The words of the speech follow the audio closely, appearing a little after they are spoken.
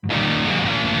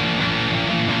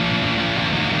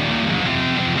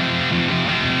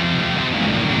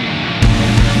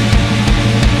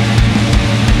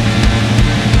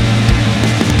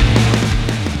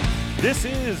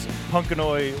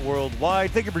Okinoe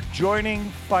Worldwide. Thank you for joining.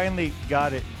 Finally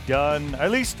got it done, at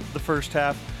least the first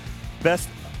half. Best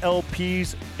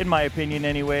LPs, in my opinion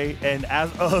anyway, and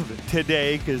as of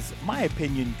today, because my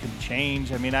opinion can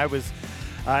change. I mean,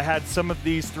 I had some of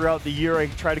these throughout the year. I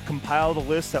try to compile the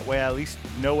list, that way I at least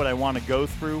know what I want to go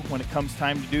through when it comes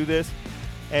time to do this.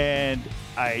 And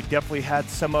I definitely had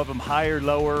some of them higher,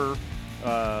 lower,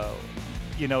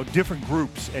 different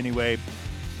groups anyway,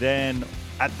 than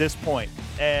at this point.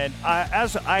 And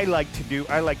as I like to do,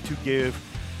 I like to give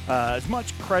as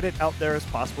much credit out there as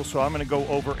possible. So I'm going to go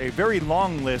over a very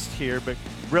long list here, but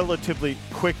relatively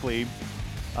quickly,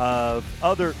 of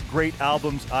other great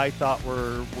albums I thought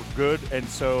were good. And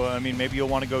so, I mean, maybe you'll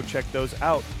want to go check those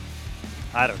out.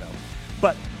 I don't know.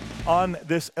 But on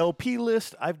this LP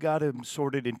list, I've got them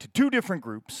sorted into two different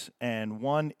groups, and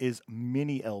one is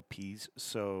mini LPs.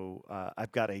 So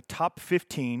I've got a top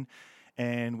 15,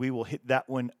 and we will hit that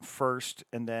one first,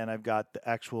 and then I've got the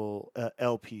actual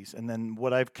LPs. And then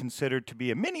what I've considered to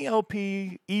be a mini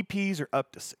LP, EPs are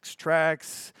up to 6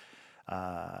 tracks.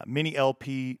 Mini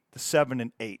LP, the 7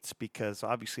 and 8s, because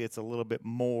obviously it's a little bit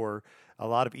more. A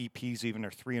lot of EPs even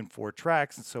are 3 and 4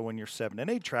 tracks, and so when you're 7 and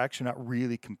 8 tracks, you're not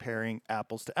really comparing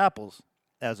apples to apples,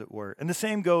 as it were. And the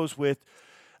same goes with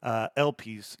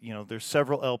LPs. You know, there's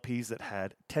several LPs that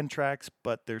had 10 tracks,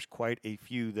 but there's quite a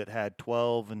few that had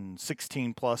 12 and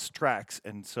 16 plus tracks,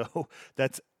 and so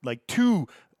that's like 2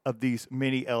 of these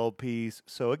mini LPs.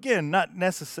 So again, not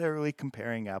necessarily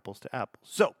comparing apples to apples.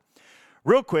 So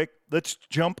real quick, let's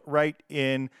jump right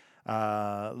in.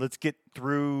 Let's get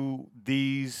through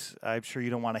these. I'm sure you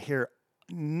don't want to hear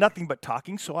nothing but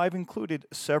talking, so I've included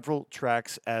several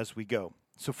tracks as we go.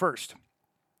 So first,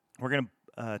 we're going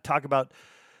to talk about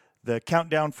the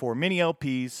countdown for mini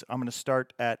LPs. I'm going to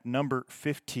start at number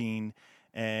 15,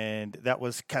 and that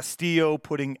was Castillo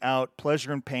putting out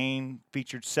Pleasure and Pain,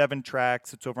 featured 7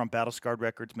 tracks. It's over on Battle Scarred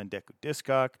Records, Mendeku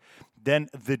Discog. Then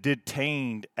The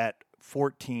Detained at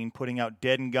 14, putting out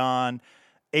Dead and Gone,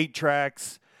 8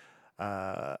 tracks.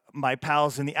 My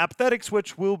pals in the Apathetics,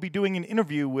 which we'll be doing an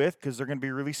interview with because they're going to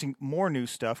be releasing more new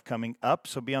stuff coming up.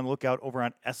 So be on the lookout over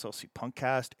on SLC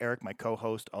Punkcast. Eric, my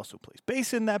co-host, also plays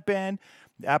bass in that band.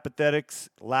 The Apathetics,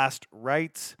 Last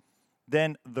Rites.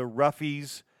 Then The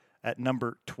Ruffies at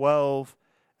number 12.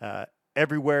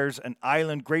 Everywhere's an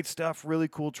Island. Great stuff. Really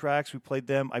cool tracks. We played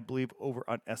them, I believe, over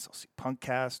on SLC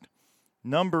Punkcast.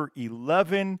 Number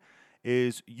 11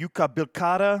 is Yuka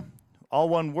Bilkada, all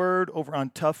one word, over on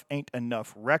Tough Ain't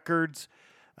Enough Records.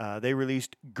 They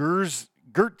released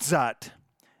Gurtzat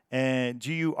and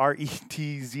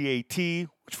Guretzat,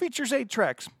 which features 8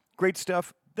 tracks. Great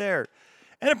stuff there.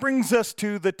 And it brings us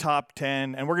to the top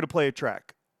 10, and we're going to play a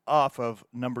track off of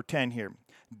number 10 here.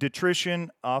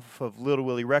 Detrition off of Little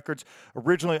Willie Records.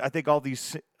 Originally, I think all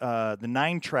these, the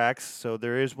 9 tracks, so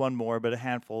there is one more, but a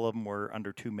handful of them were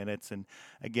under 2 minutes. And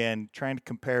again, trying to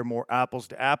compare more apples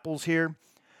to apples here.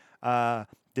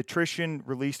 Detrition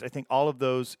released, I think, all of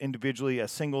those individually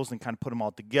as singles and kind of put them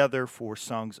all together for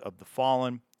Songs of the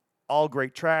Fallen. All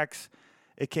great tracks.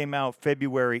 It came out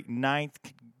February 9th.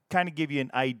 Kind of give you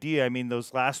an idea. I mean,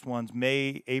 those last ones,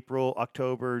 May, April,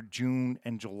 October, June,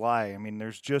 and July. I mean,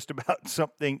 there's just about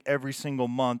something every single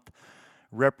month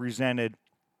represented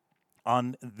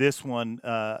on this one.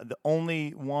 The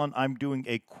only one I'm doing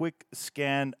a quick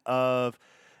scan of,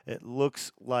 it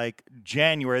looks like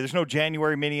January. There's no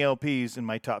January mini LPs in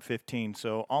my top 15,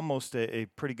 so almost a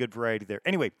pretty good variety there.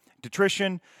 Anyway,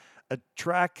 Detrition, a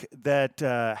track that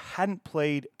hadn't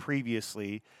played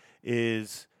previously,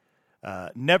 is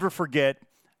Never Forget.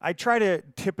 I try to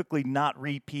typically not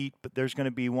repeat, but there's going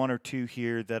to be 1 or 2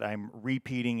 here that I'm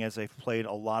repeating as I've played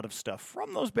a lot of stuff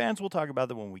from those bands. We'll talk about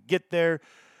that when we get there.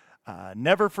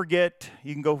 Never Forget.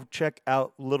 You can go check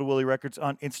out Little Willie Records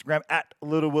on Instagram at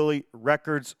Little Willie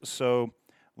Records. So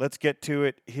let's get to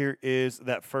it. Here is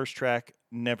that first track,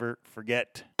 Never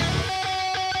Forget.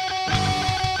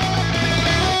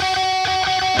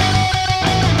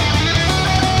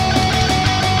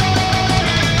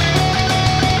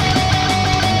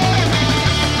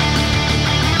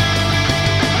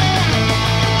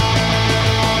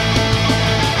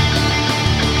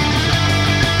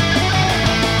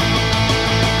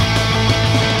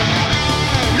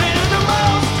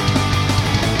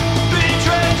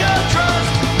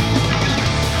 Trust.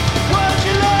 What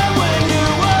you learn when you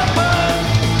were born.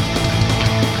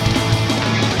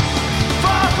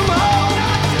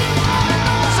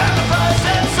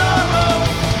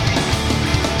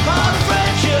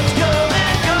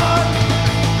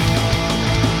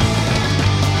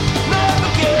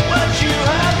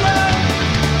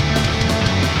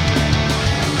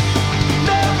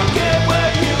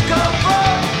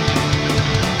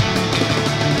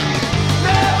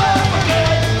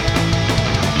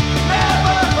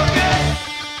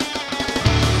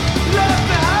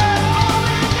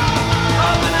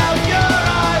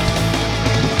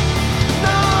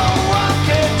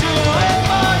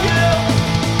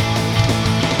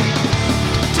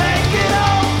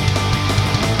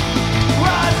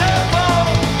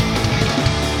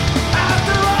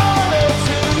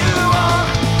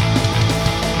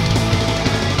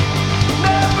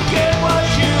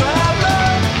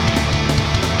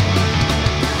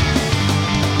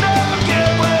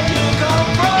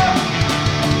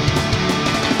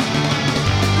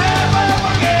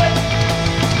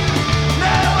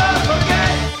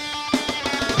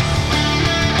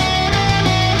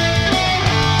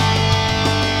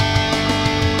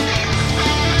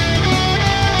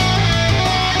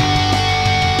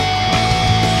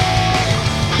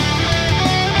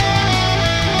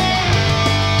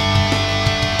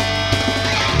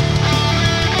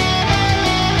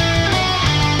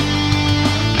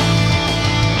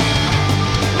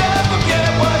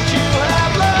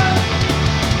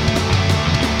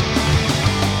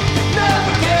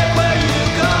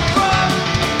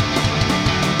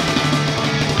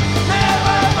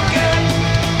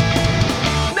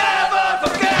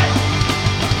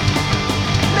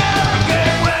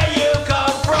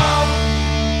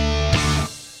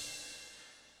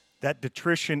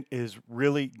 Detrition is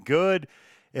really good.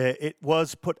 It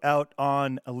was put out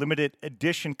on a limited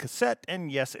edition cassette, and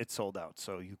yes, it's sold out,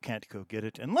 so you can't go get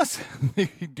it unless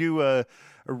you do a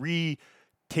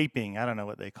re-taping. I don't know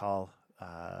what they call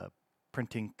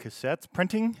printing cassettes.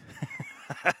 Printing?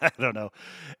 I don't know.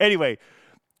 Anyway,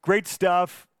 great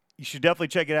stuff. You should definitely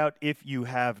check it out if you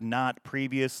have not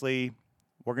previously.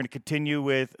 We're going to continue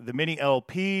with the mini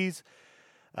LPs.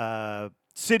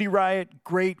 City Riot,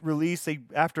 great release. They,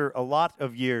 after a lot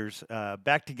of years,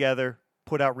 back together,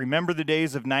 put out Remember the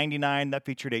Days of 99. That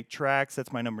featured 8 tracks.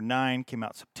 That's my number 9. Came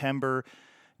out September.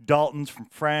 Dalton's from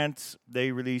France.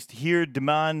 They released Here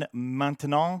Demain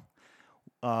Maintenant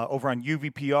over on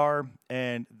UVPR,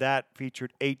 and that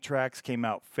featured 8 tracks. Came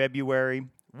out February.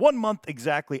 1 month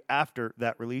exactly after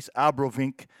that release,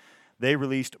 Abrovink, they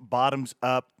released Bottoms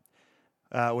Up,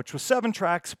 which was 7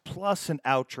 tracks plus an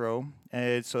outro.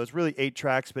 And so it's really 8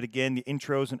 tracks, but again, the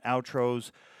intros and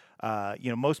outros,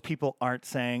 most people aren't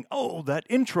saying, oh, that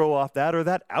intro off that or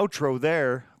that outro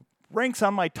there ranks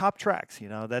on my top tracks.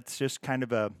 That's just kind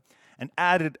of an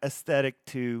added aesthetic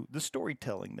to the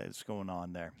storytelling that's going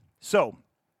on there. So,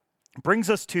 brings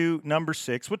us to number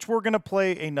 6, which we're going to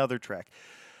play another track.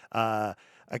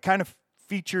 I kind of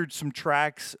featured some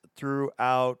tracks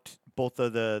throughout both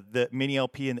of the mini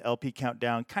LP and the LP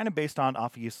countdown, kind of based on,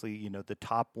 obviously, the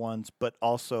top ones, but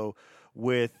also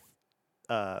with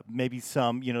maybe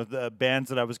some, the bands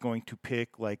that I was going to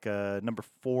pick, like number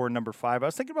 4, number 5. I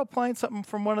was thinking about playing something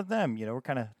from one of them. We're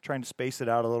kind of trying to space it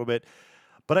out a little bit.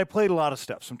 But I played a lot of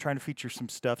stuff, so I'm trying to feature some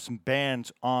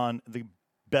bands on the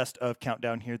best of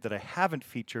countdown here that I haven't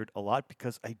featured a lot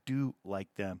because I do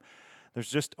like them. There's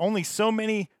just only so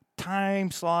many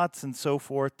time slots and so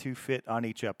forth to fit on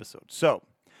each episode. So,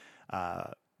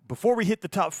 before we hit the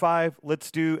top 5, let's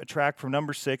do a track from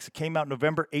number 6. It came out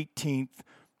November 18th.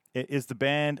 It is the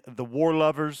band The War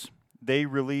Lovers. They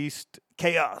released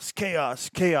Chaos, Chaos,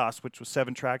 Chaos, which was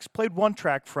 7 tracks. Played 1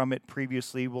 track from it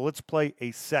previously. Well, let's play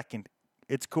a second.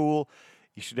 It's cool.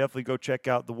 You should definitely go check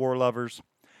out The War Lovers.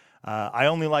 I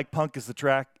Only Like Punk is the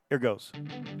track. Here goes.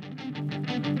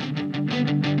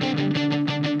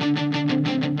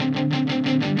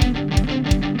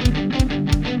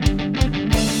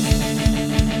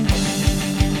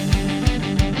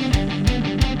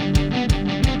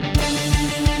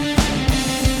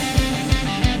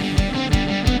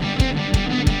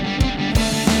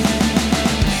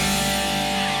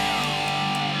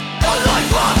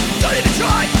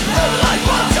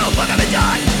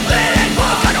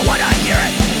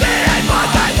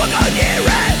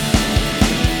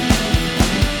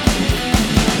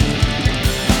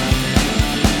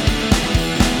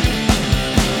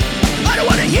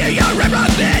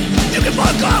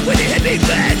 Fuck off when you hit me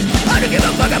fed. I don't give a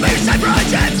fuck about your side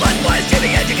projects. Let's boys give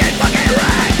me in to get fucking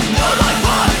wrecked. Don't like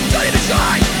fuck, don't even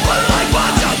try. Don't like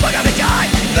fuck, so fuck up and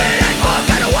die. It ain't fuck,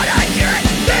 I don't wanna hear it.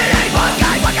 It ain't fuck,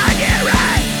 I wanna hear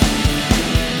it.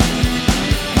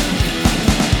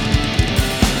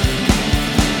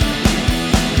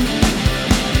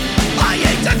 I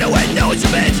ain't time to win no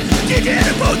instruments. DJ in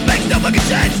a booth makes no fucking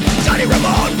sense. Johnny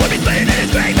Ramone would be spinning in his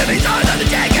grave if he's on the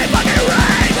deck and fucking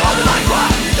rave. Don't like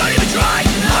fuck, don't even try.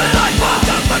 I like fuck,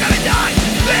 don't fuck up and die.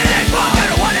 It ain't fuck, I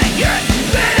don't wanna hear it.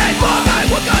 It ain't fuck, I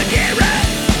wanna hear it.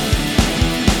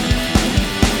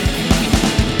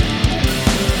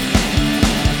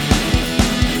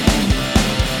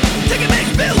 Take a mix,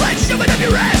 bill, and shove it up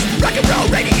your ass. Rock and roll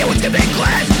radio, it's gonna be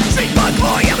class. Street punk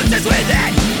boy, I'm obsessed with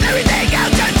it. Everything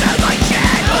else just sounds like shit.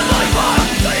 I like fuck,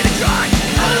 don't even try.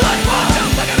 I like fuck,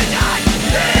 don't fuck up and die.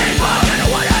 It ain't fuck, I don't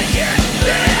wanna hear it.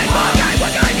 It ain't fuck, I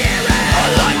wanna hear it. I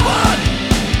like fuck.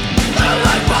 I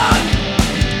like fuck.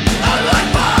 I like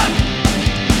fuck.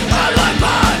 I like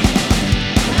fuck.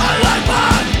 I like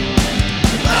fuck.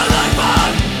 I like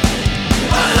fuck.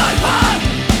 I like fuck.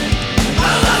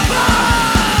 I like fuck.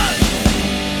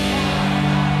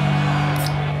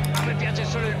 A mi piace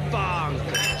solo il punk.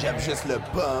 J'aime juste le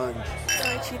punk.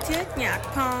 Citietniak,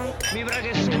 punk. Mi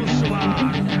piace solo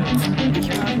swag.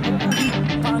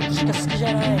 Qu'est-ce que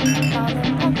j'allais parler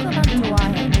encore à toi.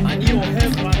 I need your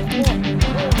help, man.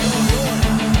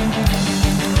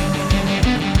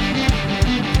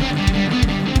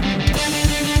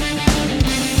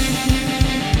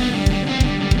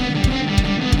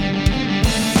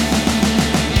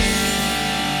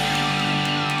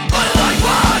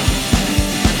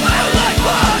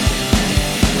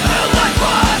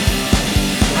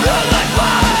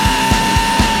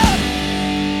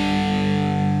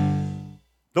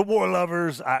 The War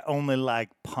Lovers, I Only Like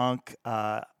Punk.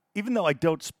 Even though I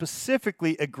don't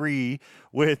specifically agree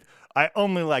with I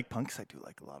Only Like Punk, 'cause I do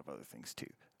like a lot of other things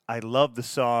too. I love the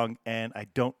song, and I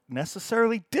don't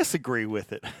necessarily disagree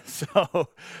with it. So,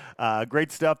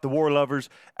 great stuff. The War Lovers.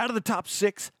 Out of the top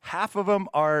 6, half of them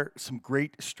are some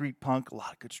great street punk. A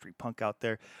lot of good street punk out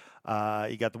there.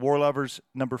 You got the War Lovers.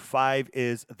 Number 5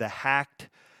 is The Hacked.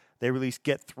 They released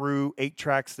Get Through, 8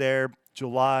 tracks there,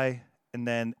 July. And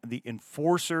then The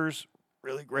Enforcers,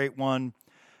 really great one.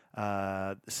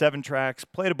 7 tracks.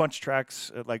 Played a bunch of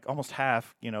tracks, like almost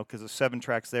half, because of 7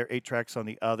 tracks there, 8 tracks on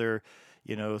the other.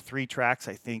 3 tracks,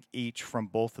 I think, each from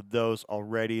both of those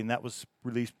already. And that was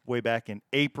released way back in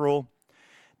April.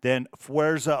 Then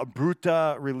Fuerza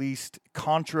Bruta released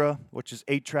Contra, which is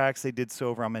 8 tracks. They did so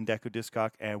over on Mendeco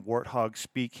Discog and Warthog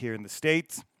Speak here in the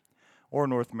States, or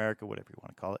North America, whatever you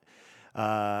want to call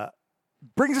it.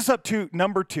 Brings us up to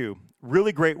number 2.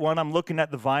 Really great one. I'm looking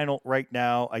at the vinyl right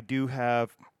now. I do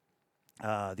have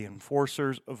the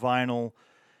Enforcers vinyl,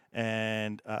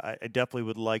 and I definitely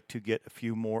would like to get a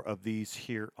few more of these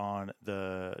here on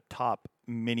the top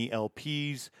mini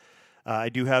LPs. I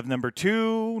do have number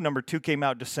 2. Number 2 came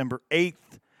out December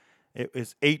 8th. It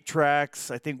was 8 tracks.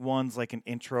 I think one's like an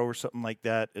intro or something like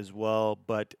that as well.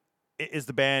 But it is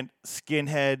the band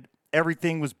Skinhead.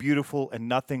 Everything was beautiful and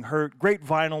nothing hurt. Great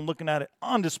vinyl. I'm looking at it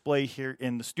on display here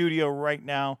in the studio right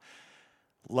now.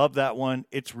 Love that one.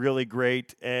 It's really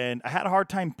great. And I had a hard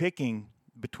time picking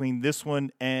between this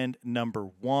one and number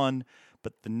 1.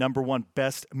 But the number 1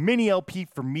 best mini LP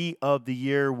for me of the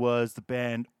year was the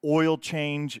band Oil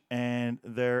Change and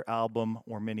their album,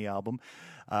 or mini album,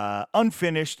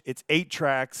 Unfinished. It's 8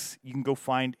 tracks. You can go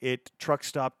find it, Truck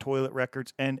Stop Toilet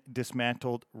Records and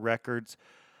Dismantled Records.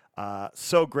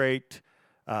 So great.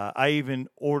 I even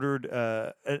ordered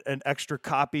an extra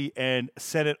copy and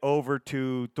sent it over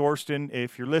to Thorsten.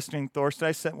 If you're listening, Thorsten,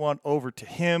 I sent one over to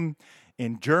him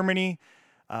in Germany.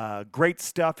 Great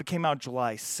stuff. It came out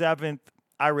July 7th.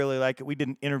 I really like it. We did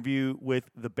an interview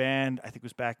with the band. I think it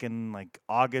was back in like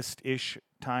August-ish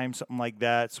time, something like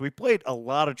that. So we played a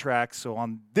lot of tracks. So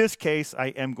on this case, I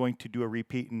am going to do a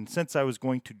repeat. And since I was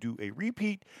going to do a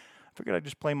repeat, I figured I'd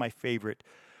just play my favorite.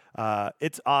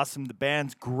 It's awesome. The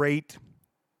band's great.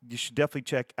 You should definitely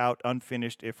check out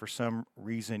Unfinished if for some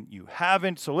reason you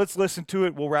haven't. So let's listen to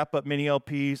it. We'll wrap up mini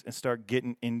LPs and start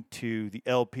getting into the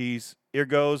LPs. Here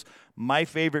goes my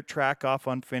favorite track off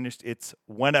Unfinished. It's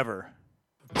Whenever.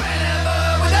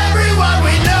 Whenever with everyone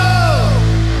we know,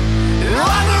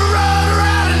 on the road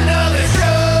around another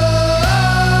show.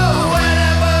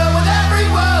 Whenever with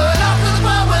everyone, off to the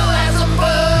pub we'll have some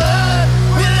fun.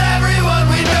 With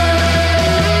everyone we know.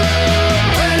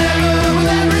 Whenever with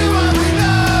everyone we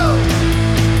know,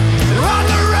 on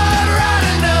the road around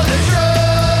another show.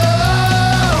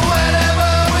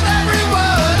 Whenever with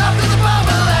everyone, off to the pub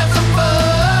we'll have some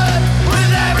fun.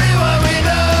 With everyone we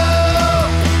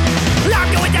know. I'm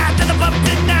going down to the pub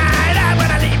tonight. I'm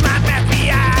gonna leave my mess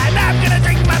behind. I'm gonna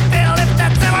drink my fill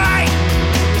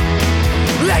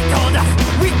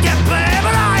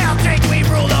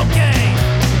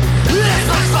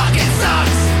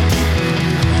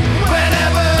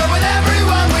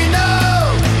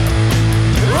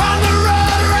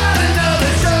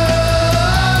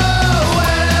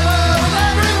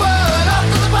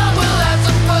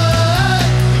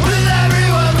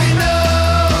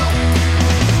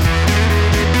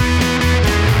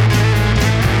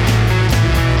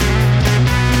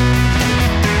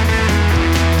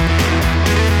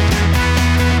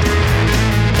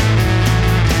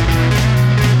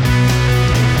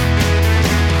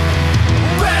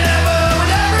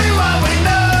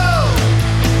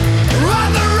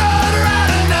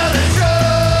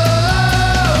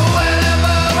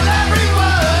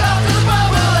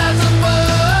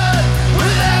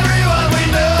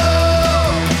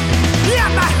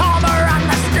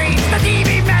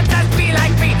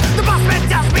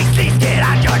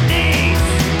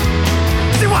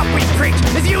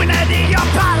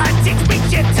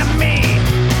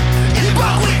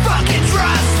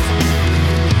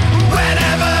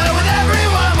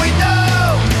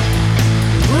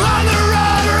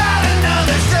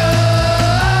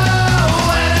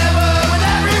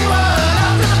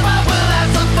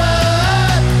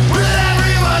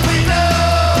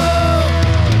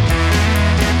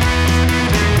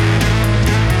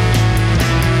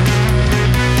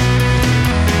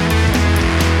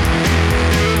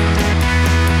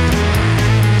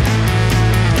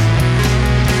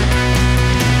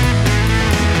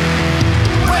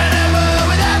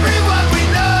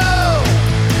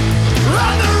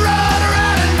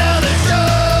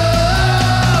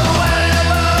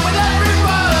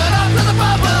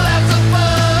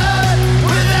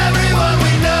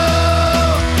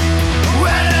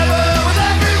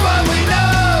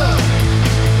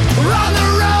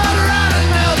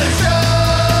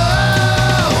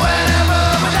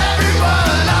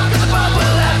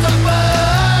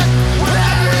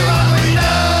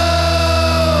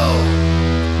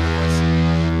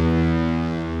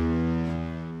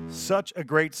such a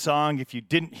great song. If you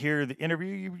didn't hear the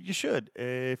interview, you should.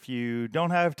 If you don't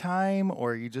have time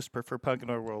or you just prefer Punk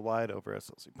and Roll Worldwide over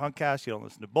SLC Punkcast, you don't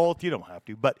listen to both, you don't have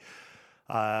to. But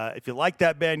if you like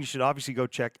that band, you should obviously go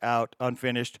check out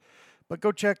Unfinished. But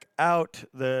go check out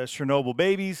the Chernobyl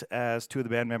Babies, as two of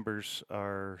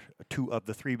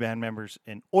the three band members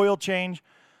in Oil Change.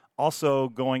 Also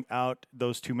going out,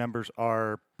 those two members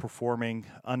are performing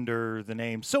under the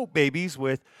name Soap Babies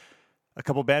with a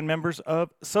couple band members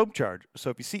of Soap Charge. So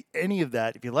if you see any of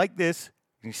that, if you like this,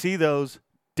 and you see those,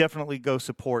 definitely go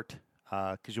support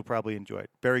because you'll probably enjoy it.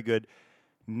 Very good.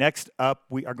 Next up,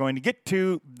 we are going to get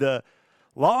to the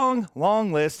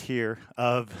long list here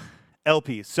of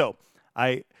LPs. So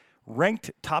I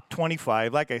ranked top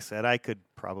 25. Like I said, I could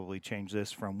probably change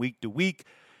this from week to week.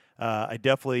 I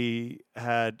definitely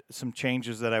had some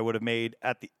changes that I would have made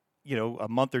at the, a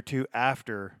month or two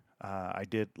after I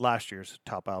did last year's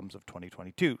top albums of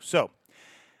 2022. So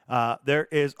there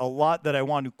is a lot that I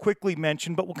want to quickly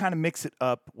mention, but we'll kind of mix it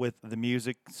up with the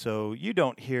music so you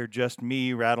don't hear just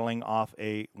me rattling off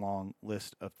a long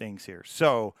list of things here.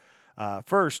 So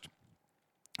first,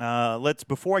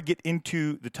 before I get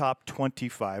into the top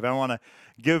 25, I want to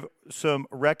give some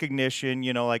recognition.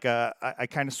 I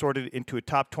kind of sorted it into a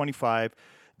top 25.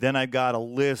 Then I got a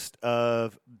list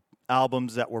of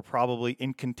albums that were probably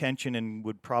in contention and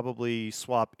would probably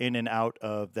swap in and out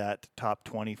of that top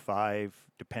 25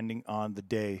 depending on the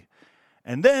day.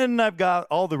 And then I've got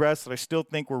all the rest that I still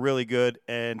think were really good,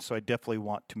 and so I definitely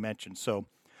want to mention. So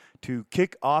to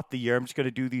kick off the year, I'm just going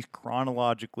to do these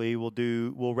chronologically.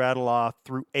 We'll rattle off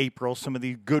through April some of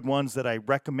the good ones that I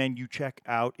recommend you check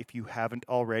out if you haven't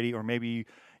already, or maybe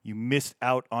you missed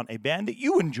out on a band that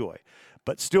you enjoy.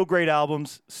 But still great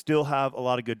albums, still have a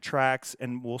lot of good tracks.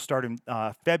 And we'll start in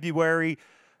February.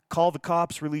 Call the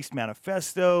Cops released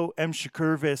Manifesto. M.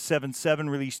 Shakurve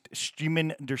 77 released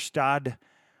Stimmen der Stad.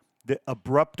 The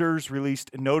Abrupters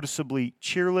released Noticeably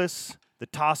Cheerless. The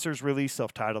Tossers released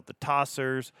self-titled The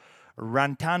Tossers.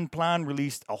 Rantanplan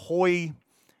released Ahoy.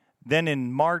 Then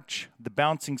in March, the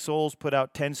Bouncing Souls put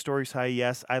out 10 Stories High.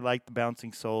 Yes, I like the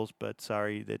Bouncing Souls, but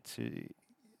sorry,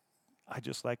 I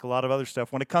just like a lot of other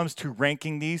stuff. When it comes to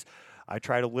ranking these, I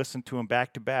try to listen to them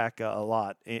back-to-back a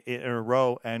lot in a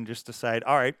row and just decide,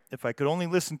 all right, if I could only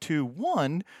listen to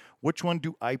one, which one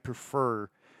do I prefer?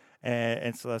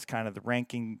 And so that's kind of the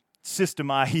ranking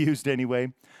system I used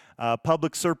anyway.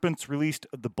 Public Serpents released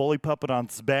The Bully Puppet on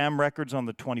Zbam Records on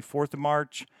the 24th of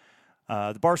March.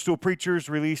 The Barstool Preachers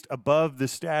released Above the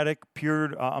Static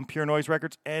on Pure Noise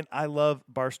Records, and I love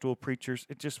Barstool Preachers.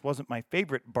 It just wasn't my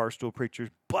favorite Barstool Preachers,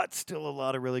 but still a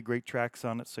lot of really great tracks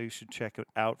on it, so you should check it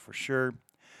out for sure.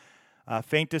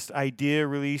 Faintest Idea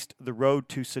released The Road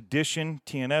to Sedition,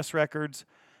 TNS Records.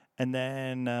 And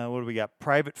then, what do we got?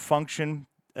 Private Function,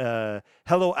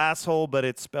 Hello Asshole, but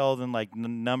it's spelled in like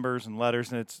numbers and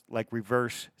letters, and it's like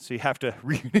reverse, so you have to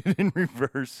read it in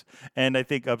reverse, and I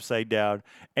think upside down.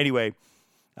 Anyway,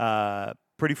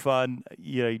 pretty fun.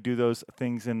 You do those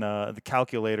things in the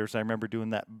calculators. I remember doing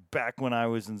that back when I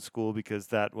was in school because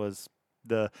that was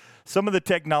some of the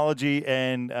technology,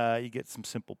 and you get some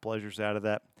simple pleasures out of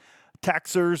that.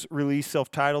 Taxers released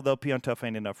self-titled LP on Tough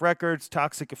Ain't Enough Records.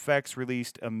 Toxic Effects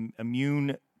released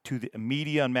Immune to the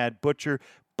Media on Mad Butcher.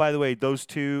 By the way, those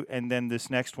two, and then this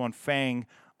next one, Fang,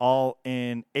 all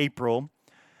in April.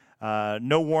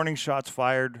 No Warning Shots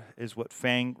Fired is what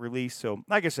Fang released. So,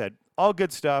 like I said, all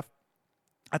good stuff.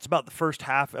 That's about the first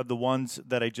half of the ones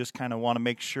that I just kind of want to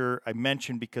make sure I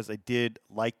mention because I did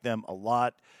like them a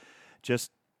lot. Just,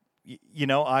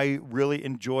 I really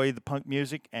enjoy the punk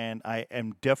music, and I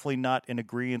am definitely not in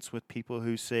agreement with people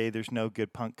who say there's no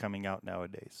good punk coming out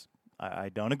nowadays. I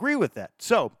don't agree with that.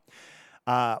 So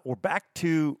we're back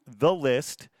to the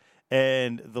list,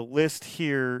 and the list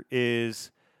here is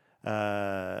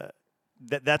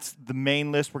that's the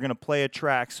main list. We're going to play a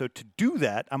track. So to do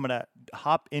that, I'm going to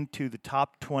hop into the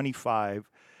top 25,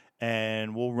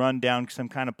 and we'll run down because I'm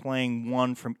kind of playing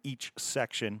one from each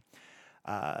section.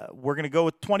 We're going to go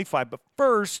with 25, but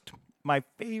first, my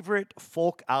favorite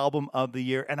folk album of the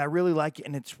year, and I really like it,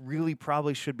 and it's really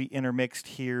probably should be intermixed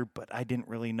here, but I didn't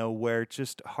really know where. It's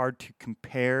just hard to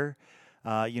compare.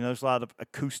 There's a lot of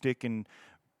acoustic and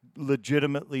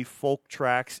legitimately folk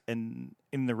tracks, and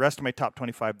in the rest of my top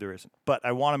 25, there isn't. But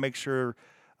I want to make sure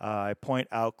I point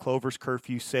out Clover's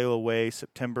Curfew, Sail Away,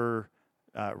 September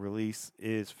release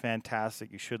is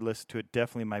fantastic. You should listen to it.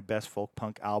 Definitely my best folk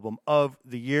punk album of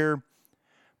the year.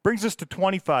 Brings us to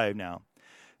 25 now.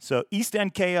 So East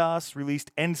End Chaos released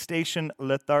End Station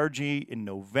Lethargy in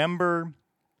November.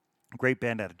 Great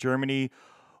band out of Germany.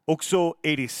 Oxo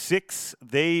 86,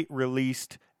 they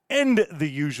released and The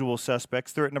Usual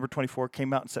Suspects. They're at number 24,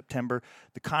 came out in September.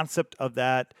 The concept of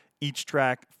that, each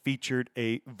track featured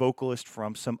a vocalist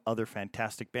from some other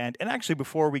fantastic band. And actually,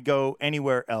 before we go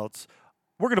anywhere else,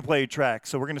 we're going to play a track.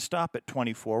 So we're going to stop at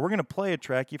 24. We're going to play a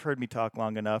track. You've heard me talk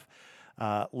long enough.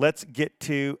 Let's get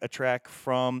to a track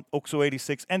from OXO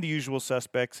 86 and The Usual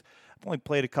Suspects. I've only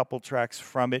played a couple tracks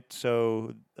from it,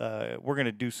 so we're going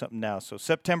to do something now. So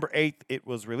September 8th, it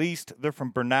was released. They're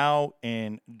from Bernau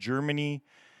in Germany.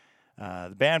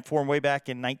 The band formed way back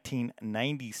in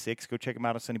 1996. Go check them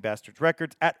out on Sunny Bastards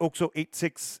Records at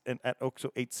OXO86 and at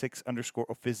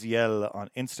OXO86_officiel on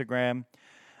Instagram.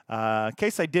 In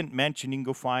case I didn't mention, you can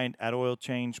go find at Oil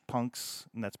Change Punks,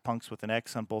 and that's Punks with an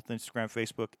X on both Instagram,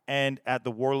 Facebook, and at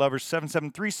The War Lovers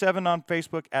 7737 on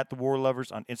Facebook, at The War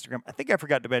Lovers on Instagram. I think I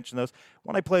forgot to mention those.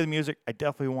 When I play the music, I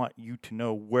definitely want you to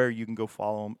know where you can go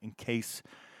follow them in case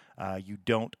you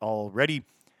don't already.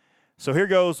 So here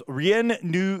goes, Rien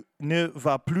ne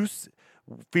va plus,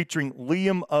 featuring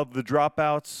Liam of The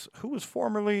Dropouts, who was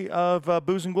formerly of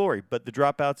Booze and Glory, but The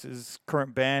Dropouts is his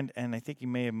current band, and I think he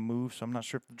may have moved, so I'm not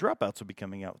sure if The Dropouts will be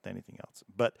coming out with anything else.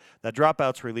 But that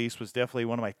Dropouts release was definitely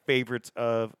one of my favorites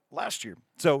of last year.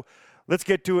 So let's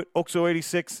get to it. OXO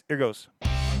 86, here goes.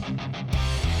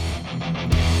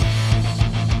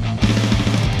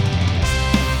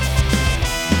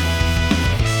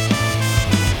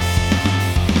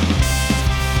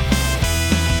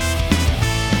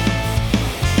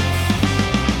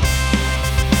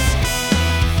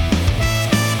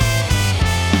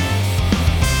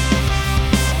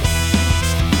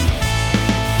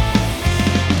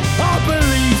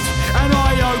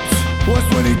 Was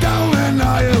really down and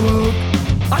I awoke.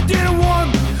 I didn't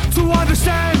want to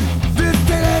understand. This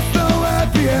thing has no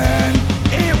happy end.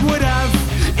 It would have,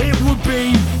 it would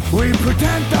be. We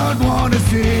pretend don't wanna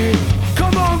see.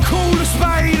 Come on, call a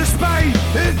spade a spade.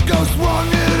 It goes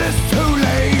wrong, it is too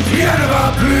late. The end of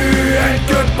our blue and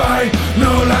goodbye.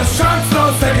 No last chance,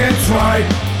 no second try.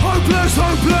 Hopeless,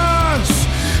 hopeless.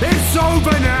 It's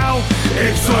over now.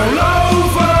 It's all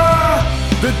over.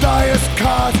 The die is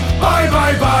cast, bye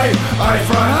bye bye. I've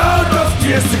run out of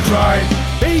tears to cry.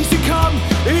 Easy come,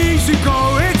 easy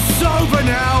go, it's over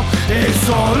now. It's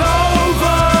all over.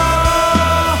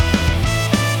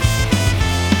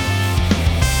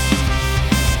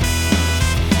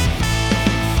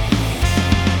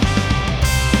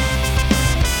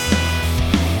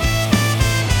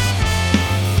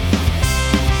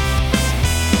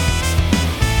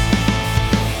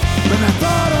 When I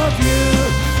thought of you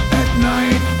at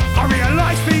night, I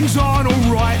realized things aren't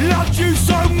alright. Loved you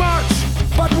so much,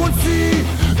 but won't see.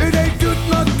 It ain't good,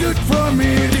 not good for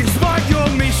me. Despite your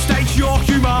mistakes, your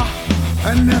humor,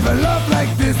 I never loved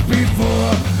like this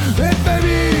before. It may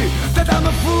be that I'm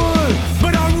a fool,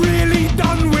 but I'm really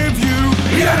done with you.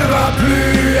 The end of our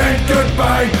blue and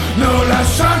goodbye. No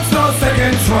last chance, no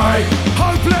second try.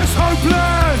 Hopeless,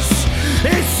 hopeless.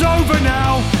 It's over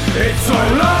now. It's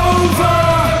all over.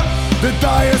 The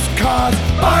die is cast,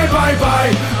 bye bye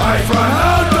bye. I've run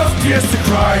out of tears to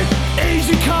cry.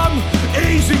 Easy come,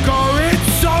 easy go,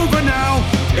 it's over now.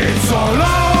 It's all over.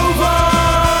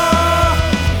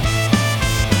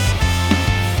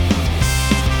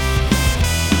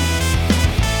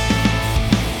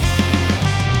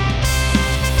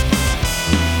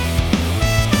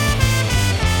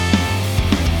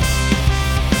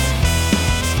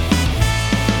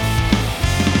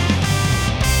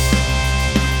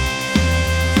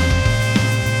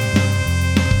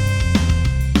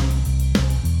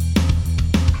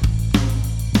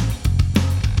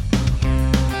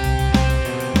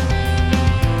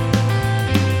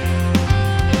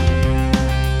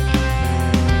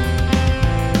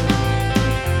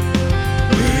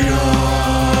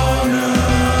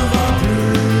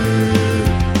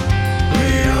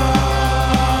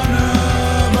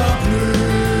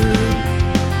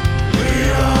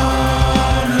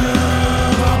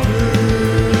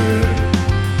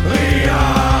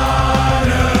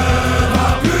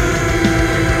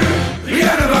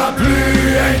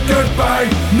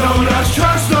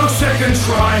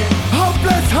 Try.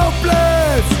 Hopeless,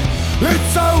 hopeless.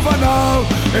 It's over now.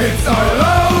 It's all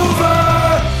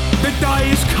over. The die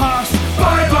is cast.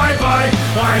 Bye, bye, bye.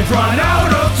 I've run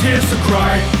out of tears to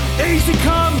cry. Easy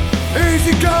come,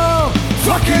 easy go.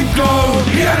 Fucking go.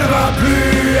 The end of our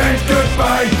blue and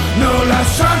goodbye. No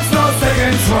last chance, no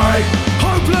second try.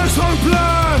 Hopeless,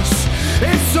 hopeless.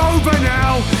 It's over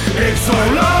now. It's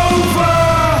all over.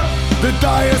 The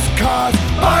die is cast.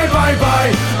 Bye, bye,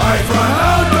 bye. I've run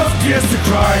out of tears to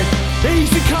cry.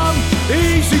 Easy come,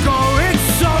 easy go.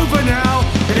 It's over now.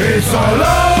 It's all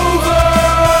over.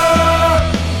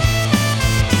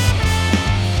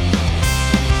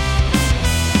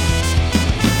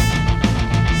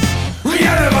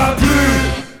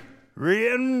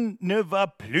 va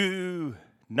plus.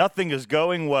 Nothing is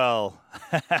going well.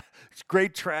 It's a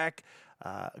great track.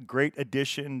 Great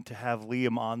addition to have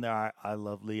Liam on there. I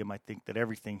love Liam. I think that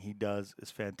everything he does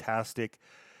is fantastic.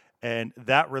 And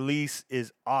that release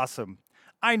is awesome.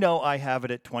 I know I have it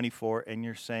at 24, and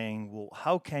you're saying, well,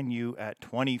 how can you at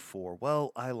 24?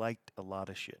 Well, I liked a lot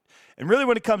of shit. And really,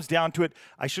 when it comes down to it,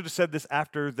 I should have said this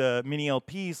after the mini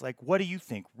LPs. Like, what do you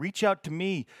think? Reach out to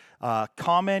me,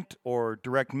 comment or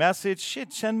direct message.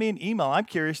 Shit, send me an email. I'm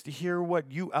curious to hear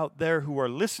what you out there who are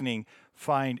listening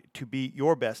find to be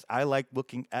your best. I like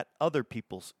looking at other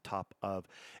people's top of.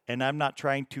 And I'm not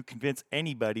trying to convince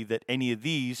anybody that any of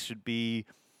these should be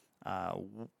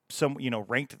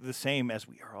ranked the same, as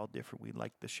we are all different. We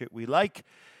like the shit we like,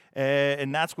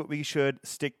 and that's what we should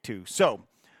stick to. So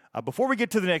before we get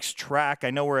to the next track,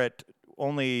 I know we're at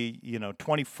only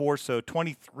 24, so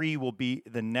 23 will be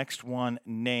the next one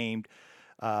named.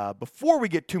 Before we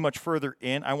get too much further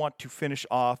in, I want to finish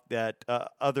off that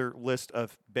other list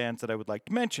of bands that I would like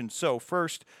to mention. So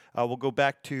first, we'll go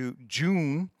back to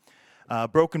June.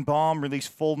 Broken Bomb released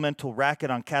Full Mental Racket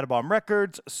on Catabomb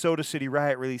Records. Soda City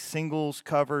Riot released singles,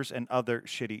 covers, and other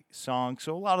shitty songs.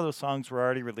 So a lot of those songs were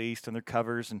already released, and they're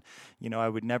covers. And, I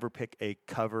would never pick a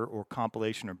cover or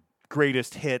compilation or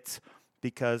greatest hits,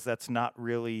 because that's not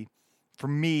really, for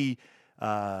me,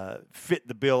 fit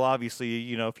the bill.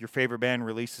 Obviously, if your favorite band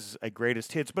releases a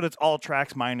greatest hits, but it's all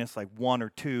tracks minus like one or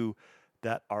two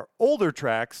that are older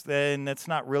tracks, then that's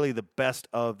not really the best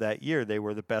of that year. They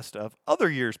were the best of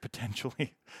other years,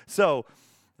 potentially. So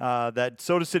that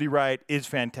Soda City Riot is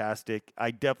fantastic. I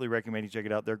definitely recommend you check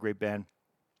it out. They're a great band.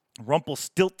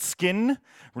 Rumpelstiltskin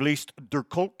released Der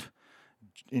Kult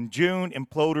in June.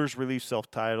 Imploders released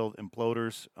self-titled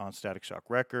Imploders on Static Shock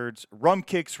Records. Rum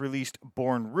Kicks released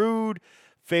Born Rude.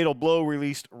 Fatal Blow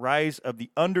released Rise of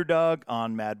the Underdog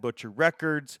on Mad Butcher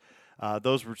Records.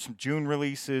 Those were some June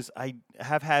releases. I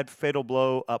have had Fatal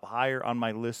Blow up higher on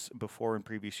my list before in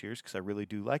previous years because I really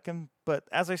do like them. But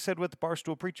as I said with the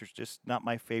Barstool Preachers, just not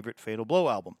my favorite Fatal Blow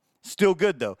album. Still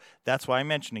good, though. That's why I'm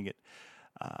mentioning it.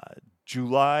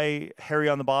 July, Harry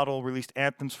on the Bottle released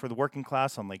Anthems for the Working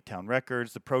Class on Lake Town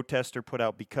Records. The Protester put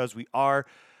out Because We Are.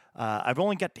 I've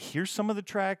only got to hear some of the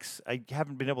tracks. I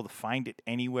haven't been able to find it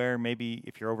anywhere. Maybe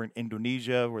if you're over in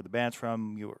Indonesia, where the band's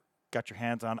from, you got your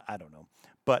hands on. I don't know.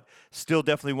 But still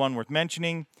definitely one worth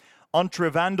mentioning. Entre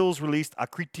Vandals released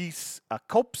Akritis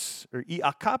Akops, or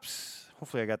Iakops.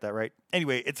 Hopefully I got that right.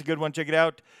 Anyway, it's a good one. Check it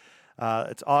out.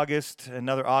 It's August.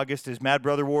 Another August is Mad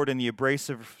Brother Ward and the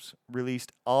Abrasives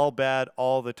released All Bad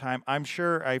All the Time. I'm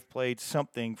sure I've played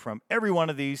something from every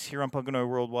one of these here on Punkanoi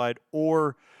Worldwide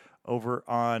or over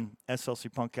on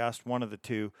SLC Punkcast, one of the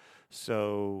two.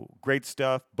 So great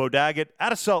stuff. Bodaggett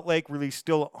out of Salt Lake released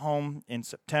Still at Home in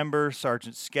September.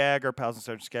 Sergeant Skag, our pals in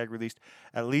Sergeant Skag, released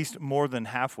At Least More Than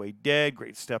Halfway Dead.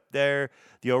 Great stuff there.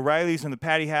 The O'Reillys and the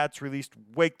Patty Hats released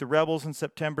Wake the Rebels in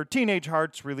September. Teenage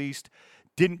Hearts released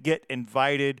Didn't Get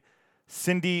Invited.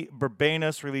 Cindy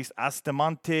Barbanos released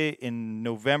Astamante in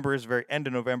November, is the very end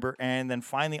of November. And then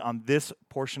finally on this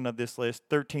portion of this list,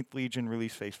 13th Legion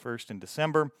released Face First in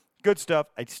December. Good stuff.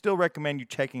 I still recommend you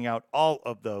checking out all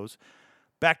of those.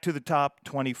 Back to the top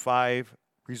 25.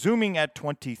 Resuming at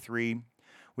 23,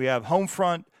 we have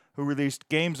Homefront, who released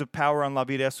Games of Power on La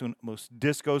Vida Son Most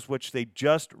Discos, which they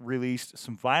just released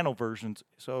some vinyl versions.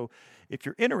 So if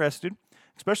you're interested,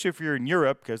 especially if you're in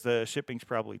Europe, because the shipping's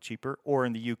probably cheaper, or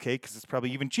in the UK, because it's probably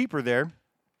even cheaper there,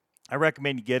 I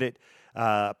recommend you get it.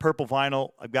 Purple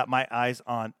vinyl. I've got my eyes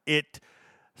on it.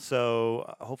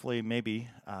 So hopefully, maybe,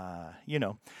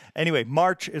 Anyway,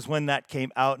 March is when that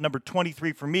came out. Number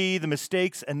 23 for me, The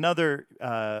Mistakes, another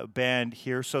band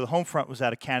here. So the Homefront was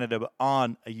out of Canada, but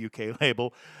on a UK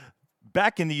label.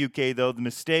 Back in the UK, though, The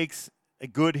Mistakes, A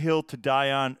Good Hill to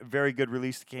Die On, very good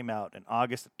release that came out in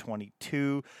August of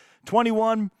 22.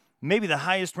 21, maybe the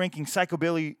highest ranking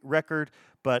psychobilly record,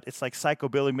 but it's like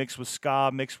psychobilly mixed with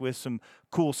ska, mixed with some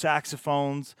cool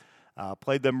saxophones.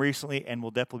 Played them recently, and we'll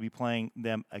definitely be playing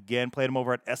them again. Played them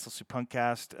over at SLC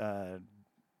Punkcast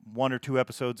 1 or 2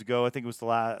 episodes ago. I think it was the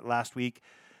last week.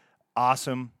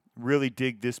 Awesome. Really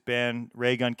dig this band.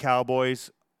 Ray Gun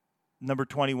Cowboys, number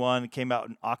 21. It came out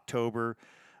in October.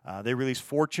 They released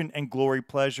Fortune and Glory,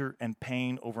 Pleasure and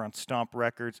Pain over on Stomp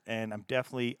Records, and I'm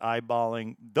definitely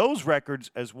eyeballing those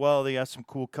records as well. They got some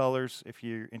cool colors if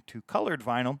you're into colored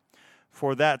vinyl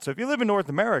for that. So if you live in North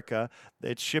America,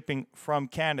 it's shipping from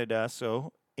Canada,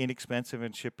 so inexpensive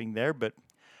in shipping there, but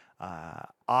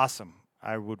awesome.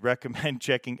 I would recommend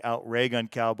checking out Ray Gun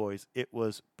Cowboys. It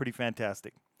was pretty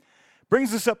fantastic.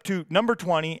 Brings us up to number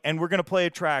 20, and we're going to play a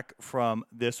track from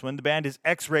this one. The band is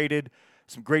X-Rated.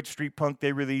 Some great street punk.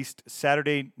 They released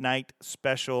Saturday Night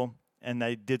Special, and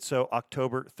they did so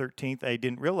October 13th. I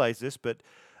didn't realize this, but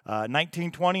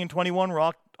 19, 20, and 21 were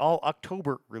all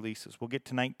October releases. We'll get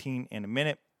to 19 in a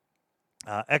minute.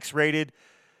 X-Rated.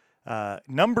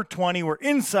 Number 20 were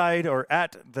inside or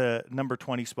at the number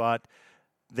 20 spot.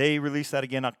 They released that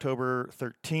again October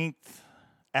 13th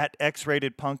at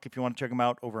X-Rated Punk if you want to check them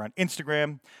out over on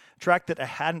Instagram. Track that I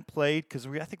hadn't played because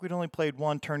I think we'd only played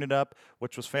one, Turn It Up,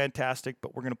 which was fantastic,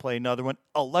 but we're going to play another one.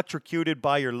 Electrocuted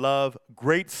by Your Love.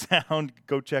 Great sound.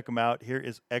 Go check them out. Here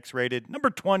is X-Rated, number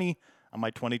 20 on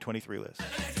my 2023 list.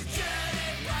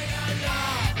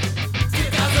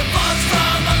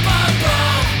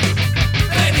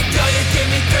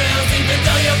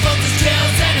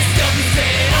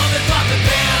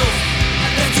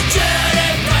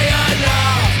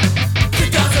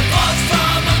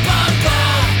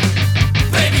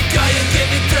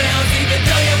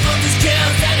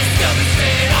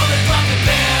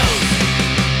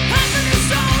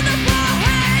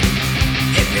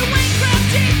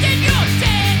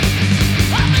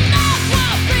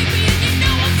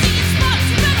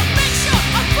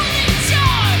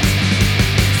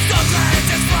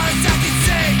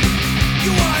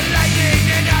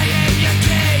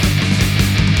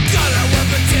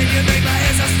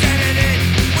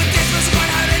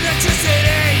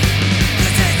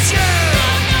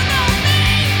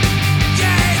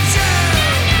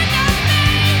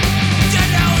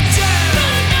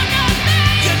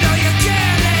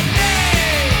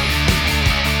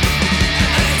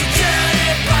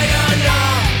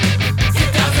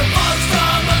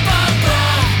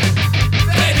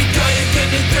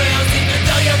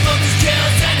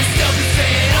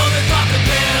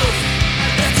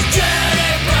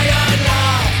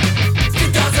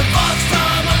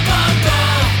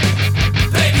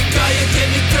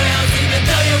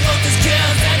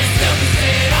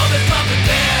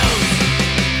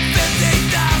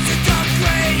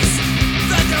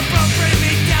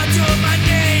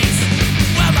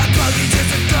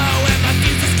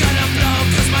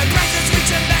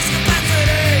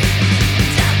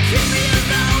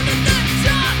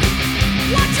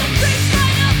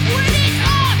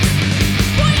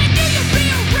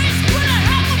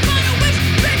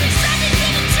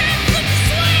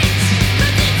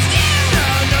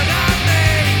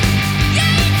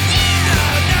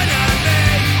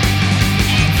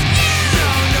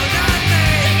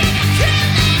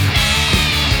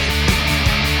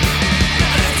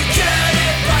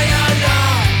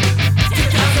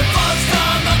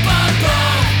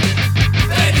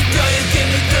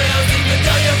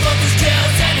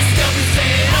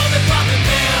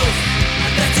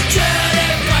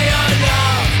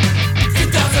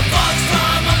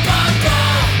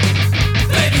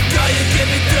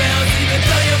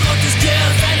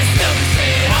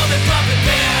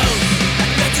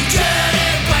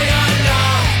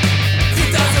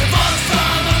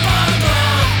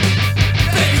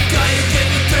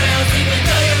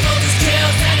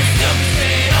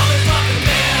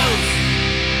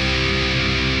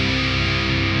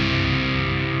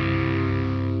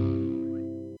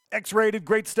 X-Rated,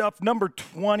 great stuff. Number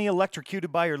 20,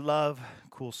 Electrocuted by Your Love.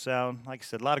 Cool sound. Like I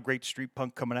said, a lot of great street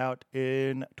punk coming out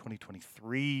in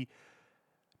 2023.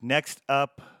 Next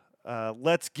up,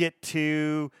 let's get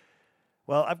to,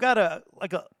 well, I've got a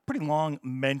pretty long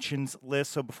mentions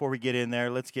list. So before we get in there,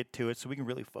 let's get to it so we can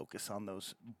really focus on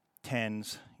those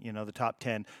 10s, the top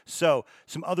 10. So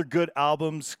some other good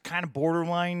albums, kind of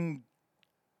borderline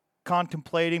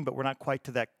contemplating, but we're not quite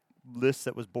to that list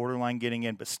that was borderline getting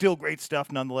in, but still great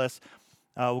stuff nonetheless.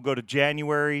 We'll go to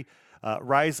January.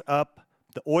 Rise Up,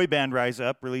 the Oi band Rise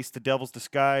Up released The Devil's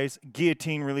Disguise.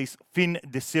 Guillotine released Fin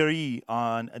de Série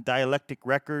on Dialectic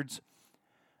Records.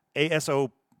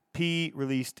 ASOP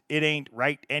released It Ain't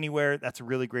Right Anywhere. That's a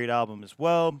really great album as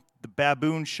well. The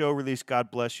Baboon Show released God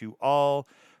Bless You All.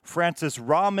 Francis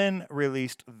Raman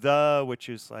released which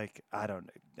is like,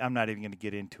 I'm not even going to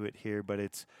get into it here, but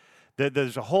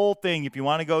there's a whole thing. If you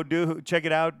want to go check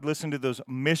it out, listen to those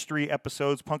mystery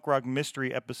episodes, punk rock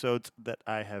mystery episodes that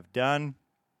I have done.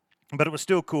 But it was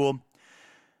still cool.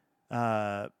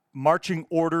 Marching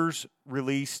Orders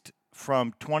released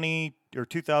from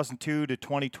 2002 to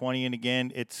 2020. And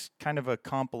again, it's kind of a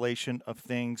compilation of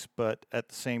things, but at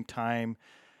the same time,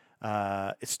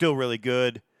 it's still really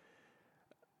good.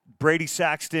 Brady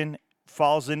Saxton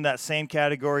falls in that same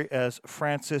category as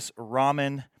Francis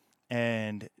Raman.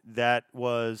 And that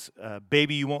was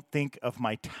Baby You Won't Think of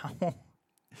My Towel.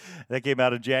 That came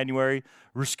out in January.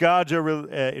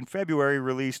 Ruskaja in February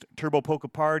released Turbo Polka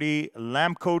Party.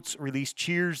 Lambcoats released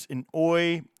Cheers in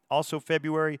Oi, also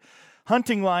February.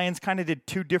 Hunting Lions kind of did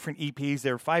 2 different EPs.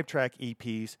 They were 5-track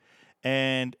EPs,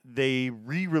 and they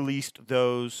re-released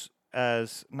those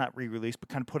as, not re-released, but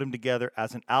kind of put them together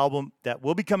as an album that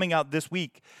will be coming out this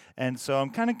week. And so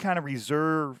I'm kind of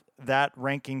reserve that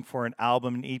ranking for an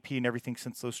album, an EP, and everything,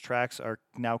 since those tracks are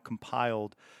now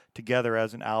compiled together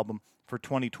as an album for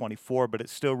 2024, but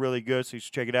it's still really good, so you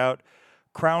should check it out.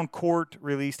 Crown Court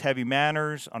released Heavy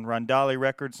Manners on Rondale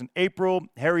Records in April.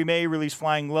 Harry May released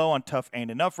Flying Low on Tough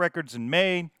Ain't Enough Records in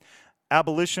May.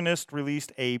 Abolitionist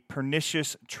released A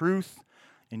Pernicious Truth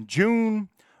in June.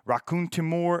 Raccoon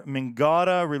Timur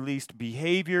Mingada released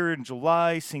Behavior in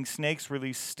July. Sing Snakes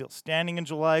released Still Standing in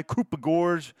July. Krupa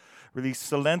Gorge released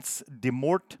Silence de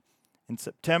Mort in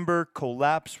September.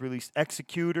 Collapse released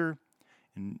Executor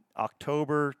in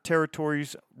October.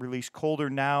 Territories released Colder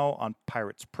Now on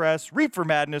Pirates Press. Reefer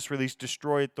Madness released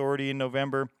Destroy Authority in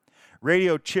November.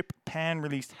 Radio Chip Pan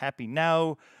released Happy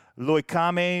Now.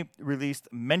 Loikame released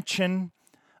Mention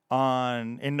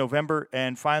in November.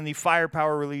 And finally,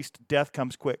 Firepower released Death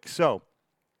Comes Quick. So,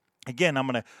 again, I'm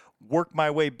going to work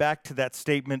my way back to that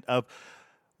statement of,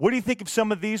 what do you think of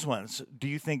some of these ones? Do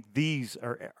you think these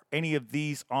are any of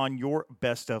these on your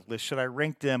best of list? Should I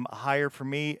rank them higher for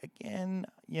me? Again,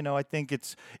 I think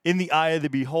it's in the eye of the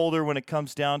beholder when it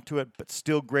comes down to it, but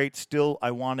still great. Still,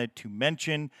 I wanted to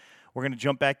mention. We're going to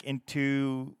jump back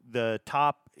into the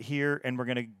top here, and we're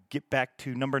going to get back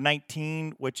to number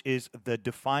 19, which is The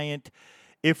Defiant.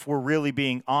 If We're Really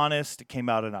Being Honest, it came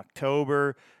out in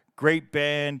October. Great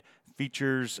band.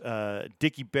 Features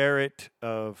Dickie Barrett,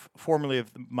 formerly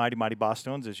of the Mighty Mighty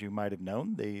Bosstones, as you might have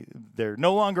known. They're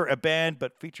no longer a band,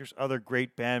 but features other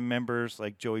great band members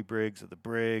like Joey Briggs of the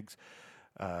Briggs,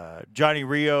 Johnny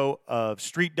Rio of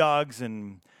Street Dogs,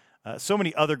 and so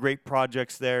many other great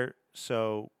projects there.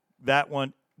 So that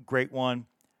one, great one.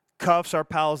 Cuffs, our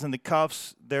pals in the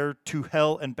Cuffs, they're To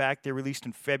Hell and Back. They released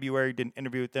in February. Did an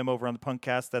interview with them over on the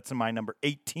Punkcast. That's in my number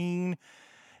 18.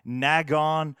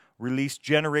 Nagon released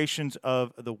Generations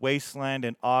of the Wasteland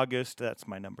in August. That's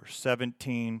my number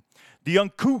 17. The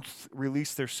Uncouth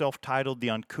released their self-titled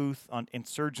The Uncouth on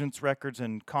Insurgents Records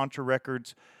and Contra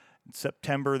Records in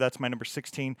September. That's my number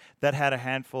 16. That had a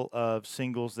handful of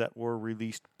singles that were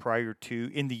released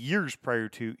in the years prior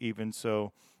to even.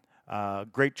 So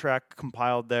great track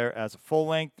compiled there as a full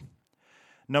length.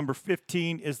 Number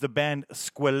 15 is the band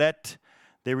Squelette.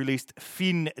 They released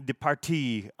Fin de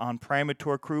Partie on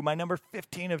Primator Crew, my number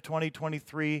 15 of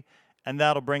 2023, and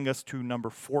that'll bring us to number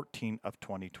 14 of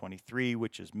 2023,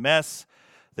 which is Mess.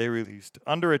 They released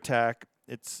Under Attack.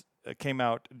 It came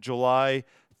out July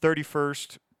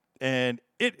 31st, and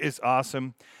it is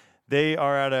awesome. They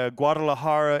are out of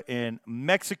Guadalajara in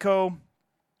Mexico,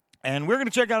 and we're going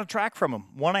to check out a track from them.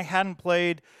 One I hadn't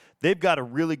played. They've got a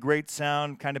really great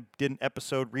sound. Kind of did an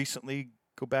episode recently.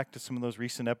 Go back to some of those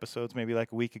recent episodes, maybe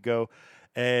like a week ago,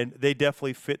 and they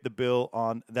definitely fit the bill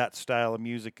on that style of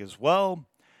music as well.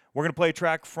 We're going to play a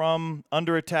track from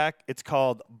Under Attack. It's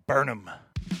called Burn 'Em.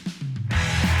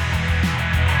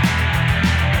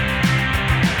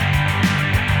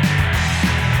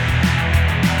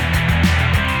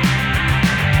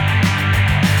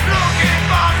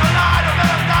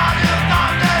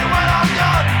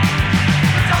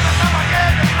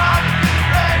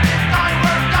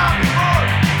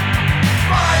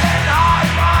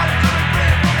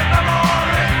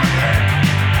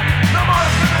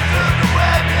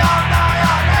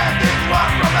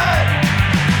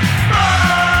 Burn!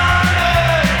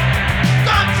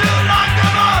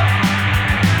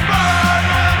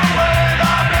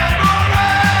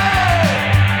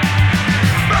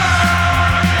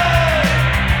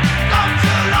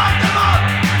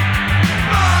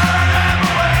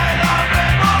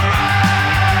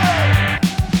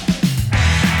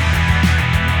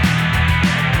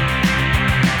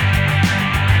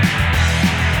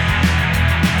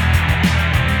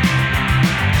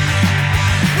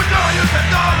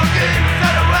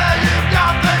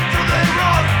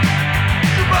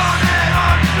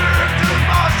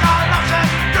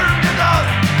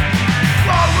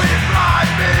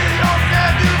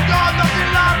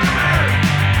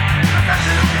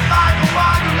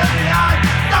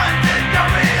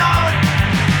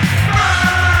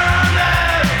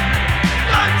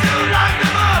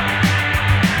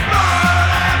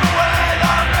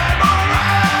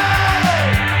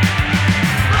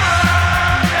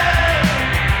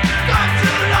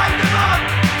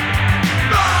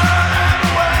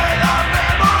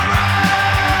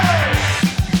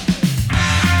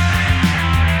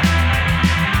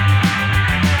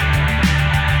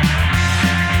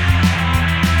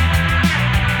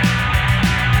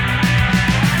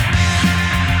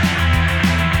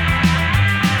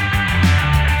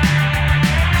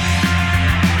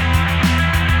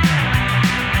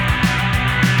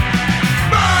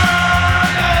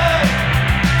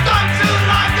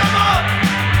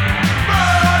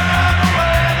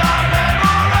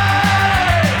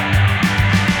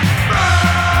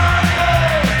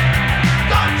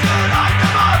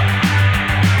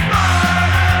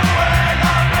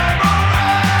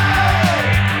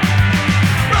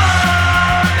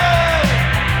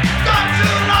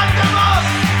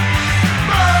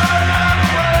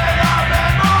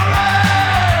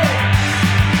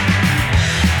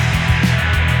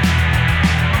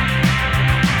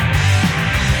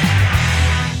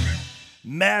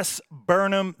 Mess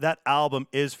Burnham. That album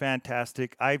is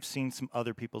fantastic. I've seen some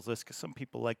other people's lists because some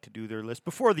people like to do their list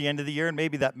before the end of the year, and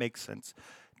maybe that makes sense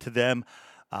to them.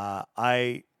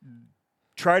 I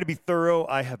try to be thorough.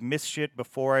 I have missed shit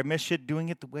before. I miss shit doing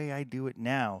it the way I do it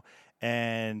now.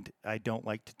 And I don't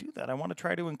like to do that. I want to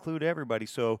try to include everybody.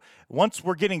 So once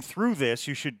we're getting through this,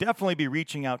 you should definitely be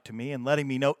reaching out to me and letting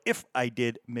me know if I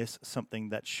did miss something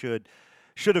that should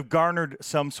have garnered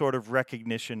some sort of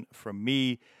recognition from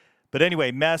me. But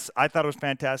anyway, Mess, I thought it was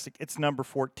fantastic. It's number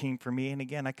 14 for me. And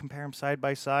again, I compare them side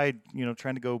by side,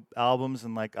 trying to go albums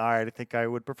and like, all right, I think I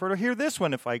would prefer to hear this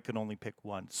one if I could only pick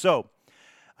one. So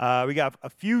we got a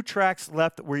few tracks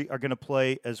left that we are going to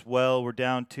play as well. We're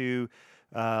down to,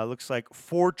 looks like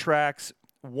 4 tracks,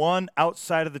 1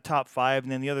 outside of the top 5,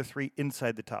 and then the other 3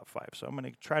 inside the top 5. So I'm going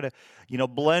to try to,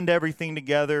 blend everything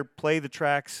together, play the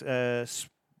tracks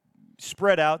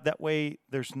spread out. That way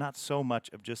there's not so much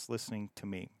of just listening to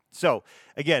me. So,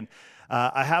 again,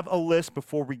 I have a list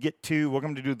before we get to, we're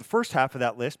going to do the first half of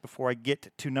that list before I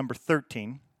get to number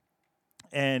 13.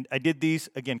 And I did these,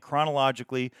 again,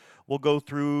 chronologically. We'll go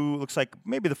through, looks like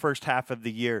maybe the first half of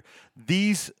the year.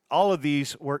 All of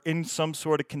these were in some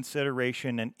sort of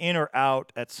consideration and in or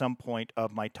out at some point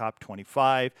of my top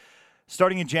 25.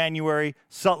 Starting in January,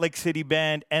 Salt Lake City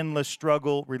band Endless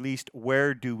Struggle released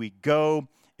Where Do We Go?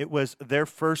 It was their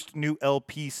first new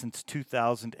LP since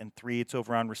 2003. It's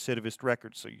over on Recidivist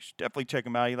Records, so you should definitely check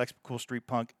them out. He likes cool street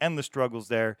punk, and the struggles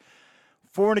there.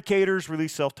 Fornicators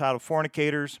released self-titled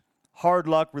Fornicators. Hard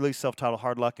Luck released self-titled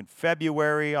Hard Luck in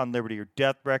February on Liberty or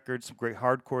Death Records. Some great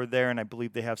hardcore there, and I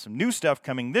believe they have some new stuff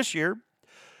coming this year.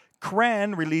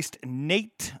 Cran released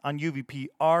Nate on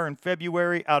UVPR in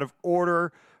February. Out of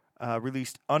Order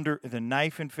released Under the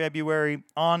Knife in February.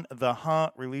 On the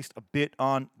Hunt released A Bit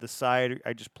on the Side.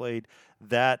 I just played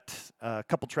that, a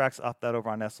couple tracks off that over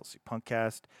on SLC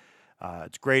Punkcast.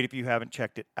 It's great if you haven't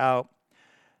checked it out.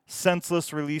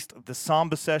 Senseless released the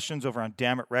Samba Sessions over on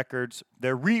Dammit Records.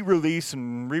 Their re-release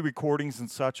and re-recordings and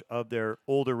such of their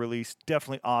older release,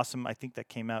 definitely awesome. I think that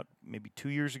came out maybe 2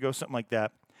 years ago, something like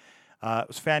that. It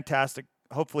was fantastic.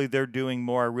 Hopefully they're doing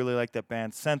more. I really like that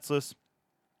band, Senseless.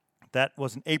 That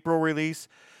was an April release.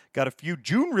 Got a few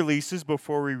June releases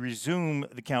before we resume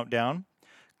the countdown.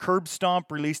 Curb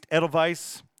Stomp released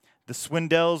Edelweiss. The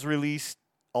Swindells released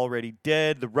Already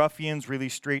Dead. The Ruffians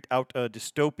released Straight Out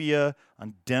Dystopia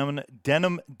on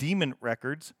Denim Demon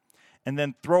Records. And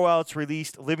then Throwouts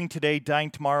released Living Today,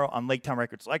 Dying Tomorrow on Lake Town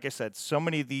Records. Like I said, so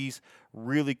many of these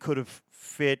really could have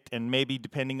fit, and maybe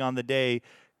depending on the day,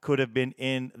 could have been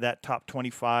in that top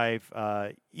 25,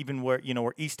 even where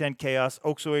East End Chaos,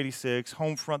 Oxo 86,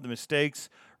 Homefront, The Mistakes,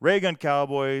 Raygun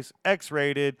Cowboys,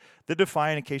 X-Rated, The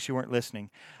Defiant, in case you weren't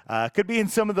listening. Could be in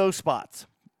some of those spots.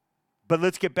 But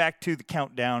let's get back to the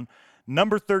countdown.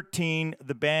 Number 13,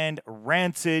 the band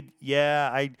Rancid.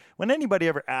 Yeah, when anybody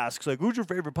ever asks, like, who's your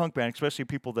favorite punk band, especially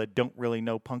people that don't really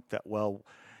know punk that well,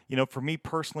 for me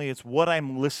personally, it's what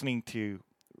I'm listening to.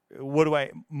 What do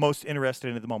I most interested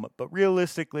in at the moment? But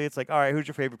realistically, it's like, all right, who's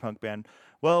your favorite punk band?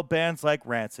 Well, bands like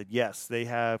Rancid. Yes, they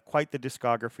have quite the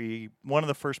discography. One of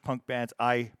the first punk bands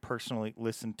I personally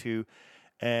listened to,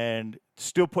 and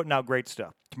still putting out great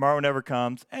stuff. Tomorrow Never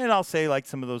Comes, and I'll say like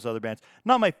some of those other bands.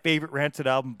 Not my favorite Rancid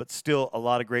album, but still a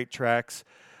lot of great tracks.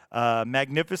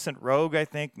 Magnificent Rogue, I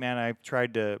think, man, I've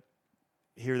tried to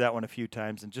hear that one a few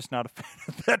times and just not a fan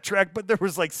of that track, but there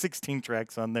was like 16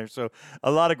 tracks on there, so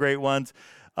a lot of great ones.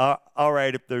 All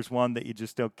right, if there's one that you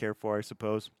just don't care for, I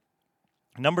suppose.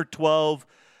 Number 12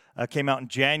 came out in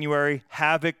January.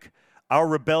 Havoc, Our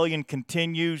Rebellion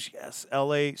Continues. Yes,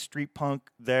 LA street punk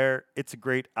there. It's a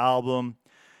great album.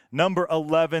 Number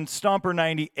 11, Stomper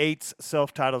 98's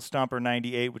self-titled Stomper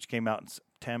 98, which came out in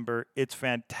September. It's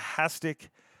fantastic.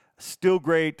 Still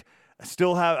great.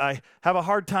 I have a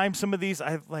hard time. Some of these,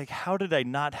 how did I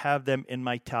not have them in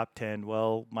my top 10?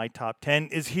 Well, my top 10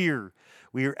 is here.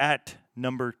 We are at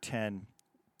number 10.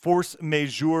 Force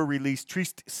Majeure released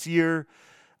Triste Seer.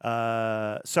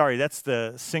 Sorry, that's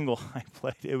the single I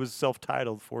played. It was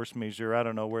self-titled Force Majeure. I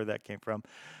don't know where that came from.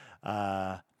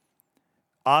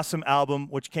 Awesome album,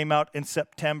 which came out in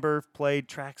September. Played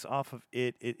tracks off of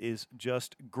it. It is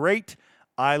just great.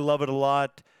 I love it a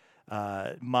lot.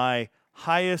 My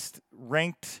highest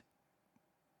ranked...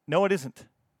 No, it isn't.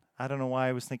 I don't know why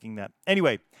I was thinking that.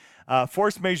 Anyway,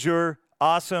 Force Majeure,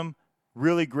 awesome.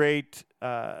 Really great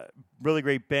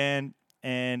band,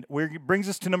 and brings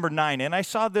us to number 9. And I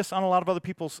saw this on a lot of other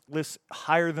people's lists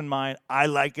higher than mine. I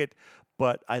like it,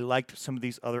 but I liked some of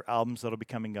these other albums that'll be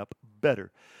coming up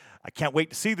better. I can't wait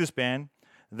to see this band.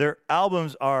 their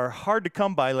albums are hard to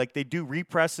come by. Like, they do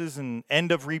represses and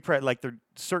end of repress, like they're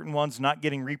certain ones not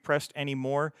getting repressed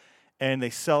anymore, and they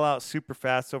sell out super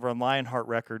fast over on Lionheart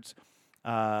Records.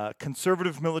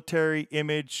 Conservative Military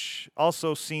Image,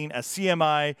 also seen as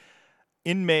CMI.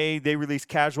 In May, they released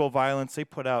Casual Violence. They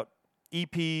put out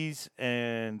EPs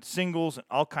and singles and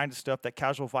all kinds of stuff. That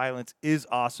Casual Violence is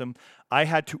awesome. I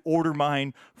had to order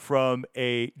mine from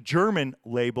a German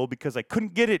label because I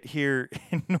couldn't get it here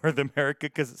in North America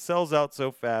because it sells out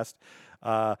so fast.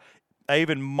 I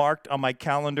even marked on my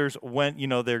calendars when,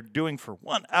 they're doing for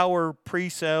 1 hour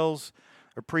pre-sales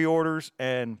or pre-orders,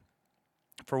 and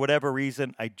for whatever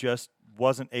reason, I just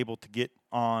wasn't able to get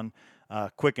on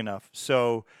quick enough.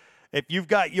 So if you've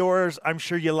got yours, I'm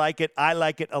sure you like it. I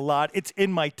like it a lot. It's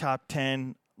in my top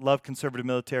 10. Love Conservative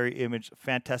Military Image.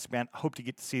 Fantastic band. Hope to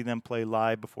get to see them play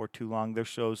live before too long. Their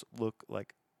shows look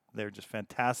like they're just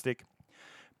fantastic.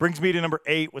 Brings me to number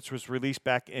 8, which was released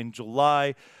back in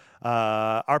July.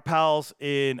 Our pals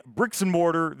in Bricks and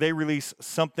Mortar, they released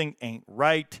Something Ain't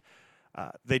Right.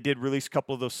 They did release a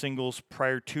couple of those singles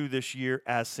prior to this year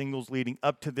as singles leading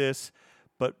up to this,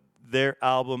 but their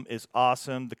album is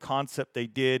awesome. The concept they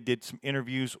did some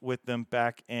interviews with them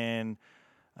back in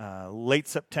late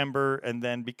September, and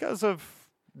then because of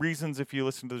reasons, if you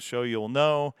listen to the show, you'll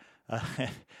know,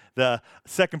 the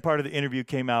second part of the interview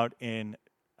came out in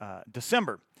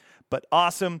December. But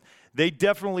awesome. They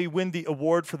definitely win the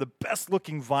award for the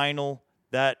best-looking vinyl.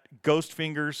 That Ghost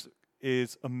Fingers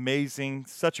is amazing.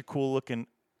 Such a cool-looking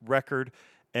record.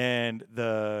 And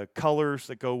the colors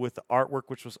that go with the artwork,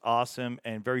 which was awesome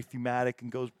and very thematic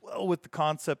and goes well with the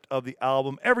concept of the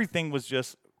album. Everything was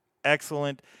just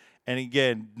excellent. And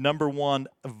again, number 1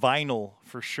 vinyl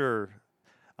for sure,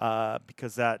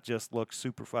 because that just looks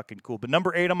super fucking cool. But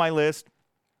number 8 on my list,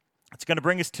 it's going to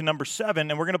bring us to number 7,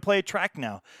 and we're going to play a track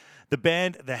now. The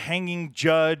band, The Hanging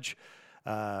Judge,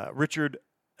 Richard,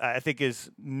 I think,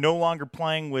 is no longer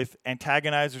playing with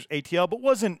Antagonizers ATL, but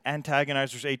was in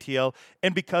Antagonizers ATL,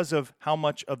 and because of how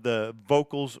much of the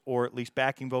vocals, or at least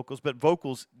backing vocals, but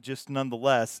vocals just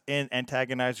nonetheless, in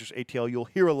Antagonizers ATL, you'll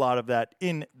hear a lot of that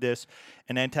in this.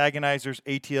 And Antagonizers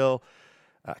ATL,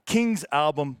 King's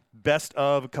album, Best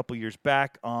Of, a couple years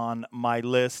back on my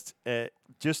list.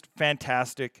 Just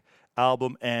fantastic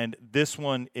album, and this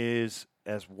one is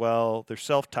as well. They're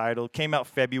self-titled, came out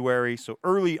February, so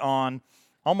early on,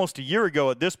 almost a year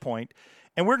ago at this point,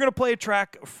 and we're going to play a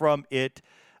track from it,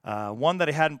 one that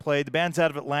I hadn't played. The band's out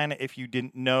of Atlanta, if you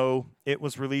didn't know. It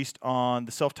was released on,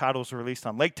 the self-title was released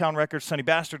on Laketown Records, Sunny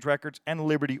Bastards Records, and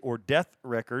Liberty or Death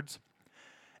Records.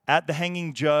 At The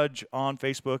Hanging Judge on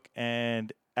Facebook,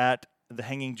 and at The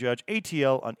Hanging Judge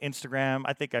ATL on Instagram.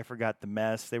 I think I forgot the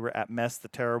Mess. They were at Mess the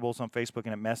Terribles on Facebook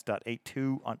and at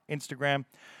mess.82 on Instagram.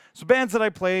 So bands that I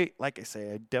play, like I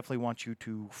say, I definitely want you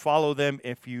to follow them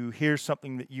if you hear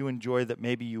something that you enjoy that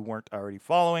maybe you weren't already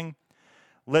following.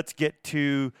 Let's get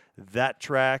to that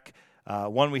track.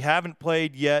 One we haven't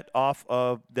played yet off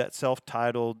of that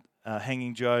self-titled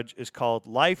Hanging Judge is called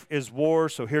Life is War,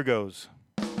 so here goes.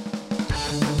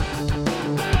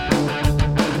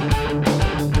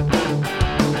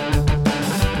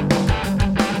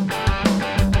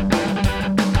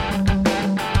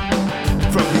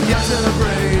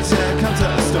 There comes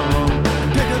a storm.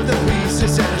 Pick up the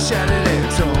pieces and shatter their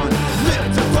torn.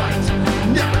 Live to fight,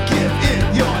 never give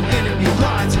in. Your enemy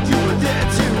lies and you are there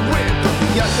to win. From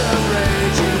the eyes of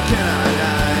rage you cannot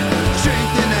hide.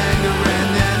 Strength and anger and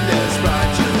then there's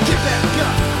pride. You get back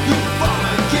up, you fall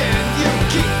again. You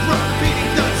keep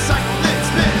repeating the cycle that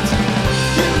spins.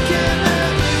 You can't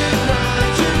let it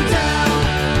ride you down.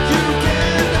 You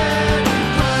can't let it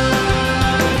ride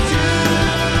you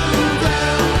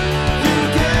down. You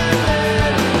can't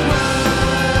let it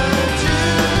ride you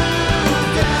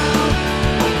down.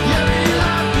 Every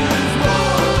life is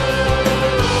war.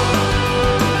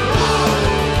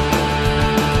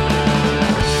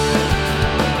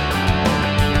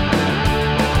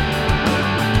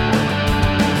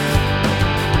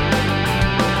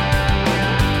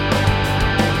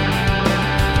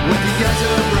 With the eyes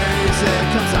of rage that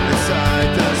comes on its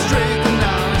side, the strength and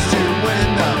knowledge to win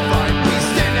the fight. We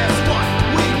stand as one,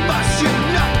 we must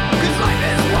unite, 'cause life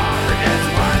is war and it's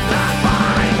worth the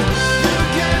fight. You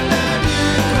can't let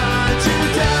it ride you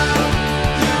down.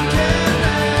 You can't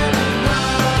let it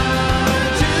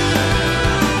ride you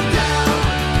down.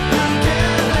 You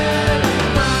can't let it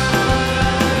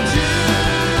ride you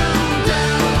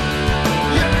down.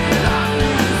 Every life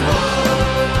is war.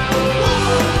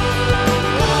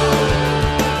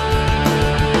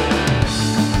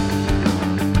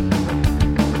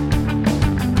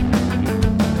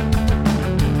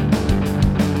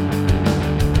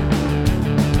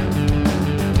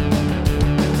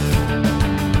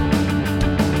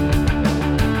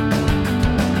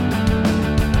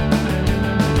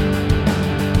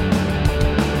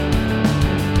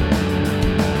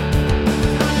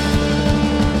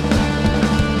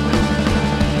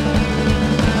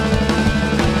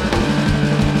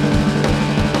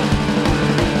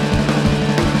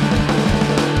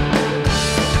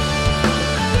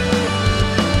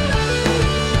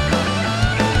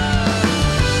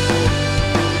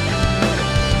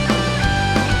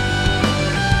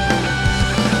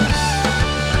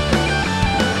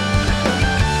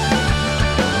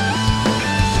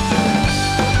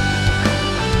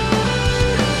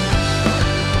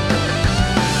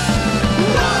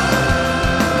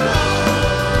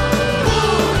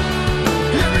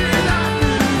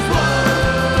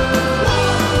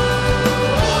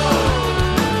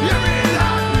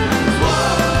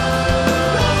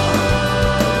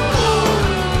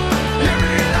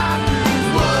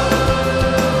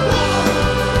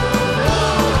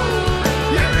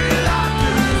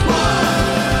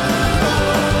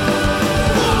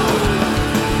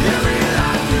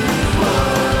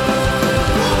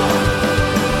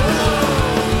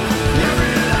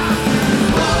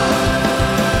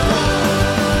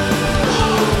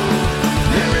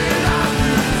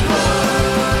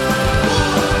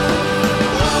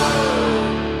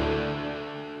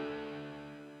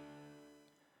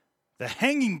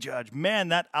 Judge. Man,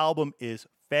 that album is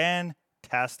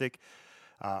fantastic.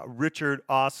 Richard,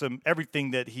 awesome.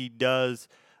 Everything that he does.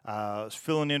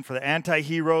 Filling in for the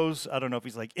Anti-Heroes. I don't know if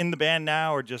he's like in the band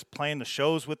now or just playing the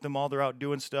shows with them while they're out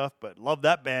doing stuff, but love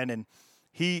that band, and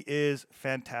he is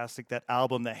fantastic. That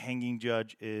album, The Hanging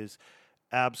Judge, is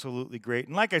absolutely great.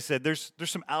 And like I said, there's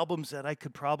some albums that I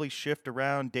could probably shift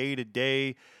around day to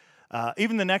day.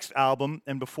 Even the next album,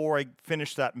 and before I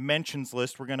finish that mentions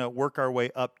list, we're going to work our way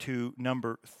up to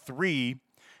number 3,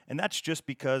 and that's just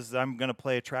because I'm going to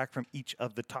play a track from each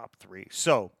of the top 3.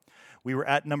 So we were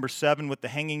at number 7 with The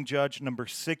Hanging Judge. Number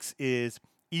 6 is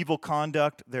Evil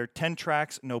Conduct. They're 10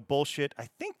 tracks, no bullshit. I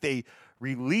think they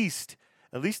released,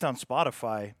 at least on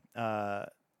Spotify,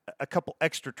 a couple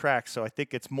extra tracks, so I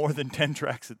think it's more than 10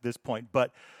 tracks at this point.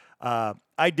 But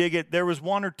I dig it. There was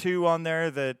one or two on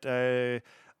there that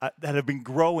have been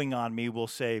growing on me, we'll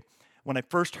say. When I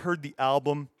first heard the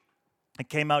album, it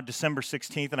came out December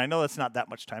 16th, and I know that's not that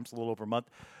much time. It's a little over a month.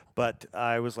 But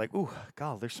I was like, ooh,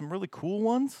 God, there's some really cool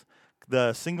ones.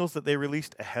 The singles that they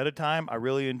released ahead of time, I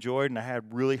really enjoyed, and I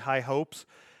had really high hopes.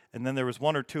 And then there was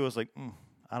one or two I was like,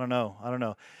 I don't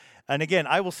know. And again,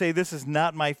 I will say this is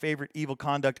not my favorite Evil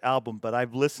Conduct album, but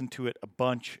I've listened to it a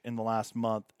bunch in the last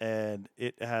month, and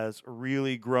it has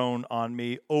really grown on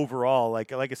me overall.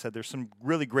 Like I said, there's some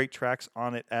really great tracks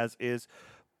on it as is,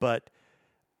 but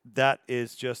that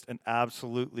is just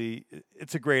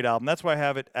it's a great album. That's why I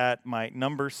have it at my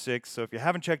number 6. So if you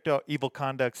haven't checked out Evil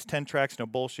Conduct's 10 tracks, no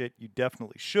bullshit, you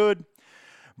definitely should.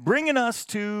 Bringing us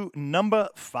to number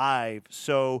 5.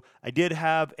 So I did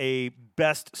have a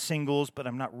best singles, but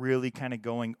I'm not really kind of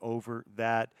going over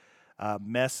that.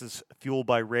 Mess's Fueled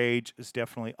by Rage is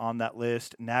definitely on that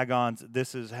list. Nagon's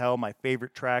This Is Hell, my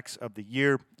favorite tracks of the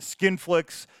year.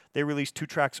 Skinflix, they released 2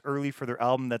 tracks early for their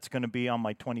album that's going to be on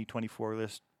my 2024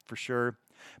 list for sure.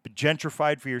 But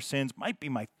Gentrified for Your Sins might be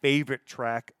my favorite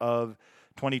track of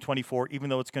 2024, even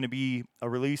though it's going to be a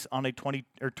release on a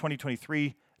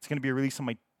 2023. It's going to be a release on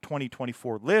my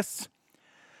 2024 lists.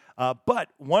 But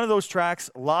one of those tracks,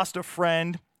 Lost a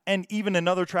Friend, and even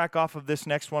another track off of this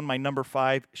next one, my number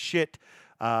 5, Shit,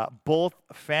 both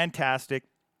fantastic.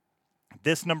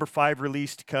 This number 5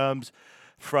 release comes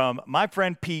from my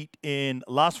friend Pete in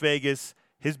Las Vegas.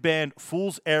 His band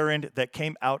Fool's Errand that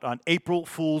came out on April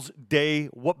Fool's Day.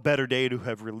 What better day to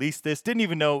have released this? Didn't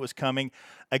even know it was coming.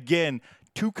 Again,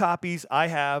 2 copies I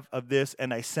have of this,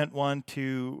 and I sent one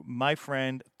to my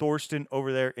friend Thorsten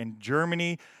over there in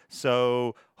Germany.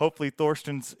 So hopefully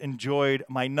Thorsten's enjoyed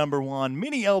my number 1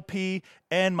 mini LP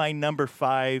and my number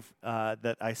 5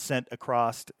 that I sent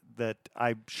across that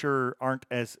I'm sure aren't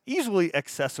as easily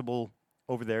accessible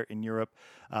over there in Europe.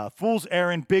 Fool's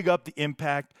Errand, big up the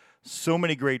impact. So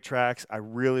many great tracks. I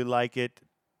really like it.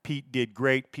 Pete did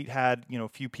great. Pete had, a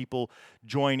few people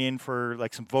join in for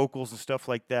like some vocals and stuff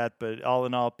like that. But all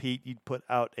in all, Pete, you put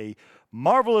out a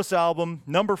marvelous album.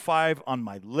 Number 5 on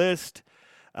my list.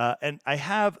 And I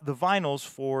have the vinyls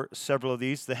for several of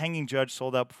these. The Hanging Judge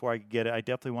sold out before I could get it. I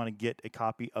definitely want to get a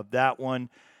copy of that one.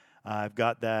 I've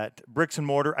got that Bricks and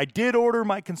Mortar. I did order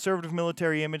my Conservative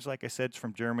Military Image. Like I said, it's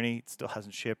from Germany. It still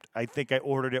hasn't shipped. I think I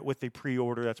ordered it with a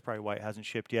pre-order. That's probably why it hasn't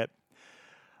shipped yet.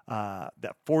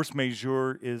 That Force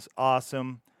Majeure is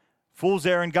awesome. Fool's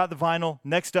Errand, got the vinyl.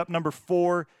 Next up, number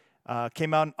 4,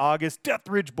 came out in August. Death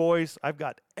Ridge Boys. I've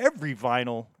got every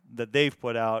vinyl that they've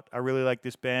put out. I really like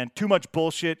this band. Too Much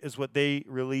Bullshit is what they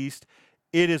released.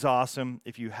 It is awesome.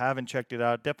 If you haven't checked it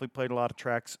out, definitely played a lot of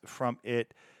tracks from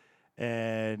it.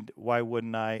 And why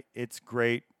wouldn't I? It's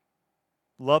great.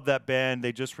 Love that band.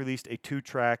 They just released a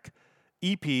 2-track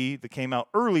EP that came out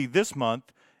early this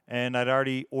month, and I'd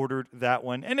already ordered that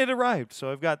one, and it arrived.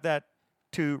 So I've got that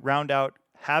to round out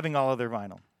having all of their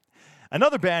vinyl.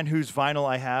 Another band whose vinyl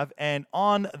I have, and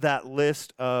on that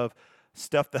list of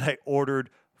stuff that I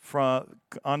ordered from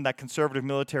on that Conservative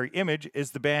Military Image,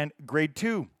 is the band Grade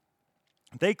 2.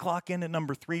 They clock in at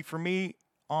number 3 for me.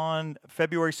 On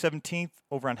February 17th,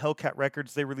 over on Hellcat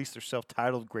Records, they released their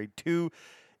self-titled Grade 2.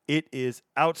 It is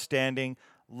outstanding.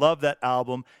 Love that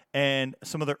album. And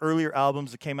some of their earlier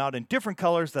albums that came out in different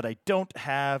colors that I don't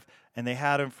have, and they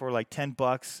had them for like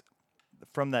 $10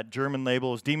 from that German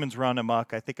label. Is Demons Run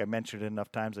Amok. I think I mentioned it enough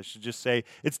times. I should just say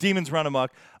it's Demons Run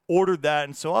Amok. Ordered that,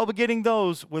 and so I'll be getting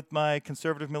those with my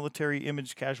Conservative Military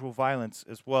Image Casual Violence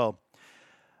as well.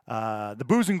 The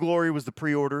Booze and Glory was the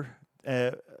pre-order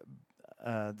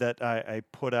that I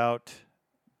put out.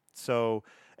 So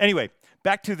anyway,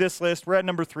 back to this list. We're at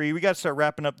number 3. We got to start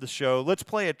wrapping up the show. Let's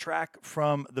play a track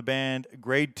from the band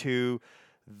Grade 2.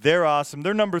 They're awesome.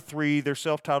 They're number 3. They're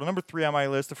self-titled. Number 3 on my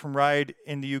list. They're from Ride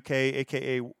in the UK,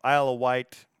 a.k.a. Isle of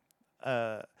Wight.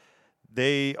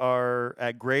 They are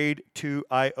at grade 2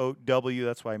 IOW.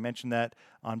 That's why I mentioned that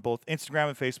on both Instagram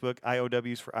and Facebook.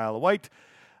 IOWs for Isle of Wight.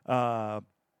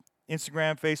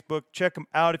 Instagram, Facebook, check them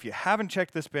out. If you haven't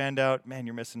checked this band out, man,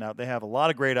 you're missing out. They have a lot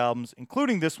of great albums,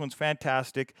 including this one's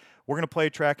fantastic. We're going to play a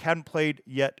track, hadn't played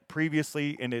yet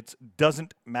previously, and it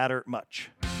doesn't matter much.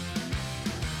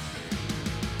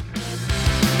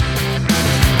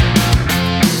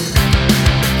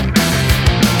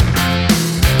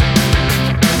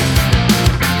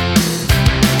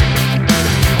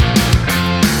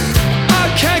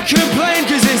 I can't complain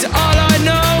 'cause it's all I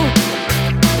know.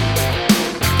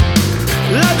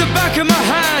 Like the back of my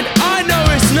hand, I know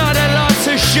it's not a lot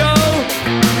to show.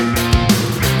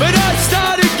 But I'd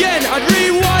start again, I'd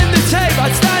rewind the tape,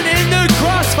 I'd stand in the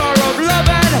crossfire of love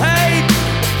and hate.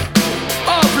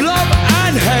 Of love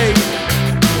and hate.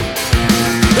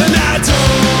 And I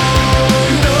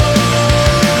don't know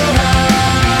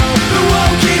how the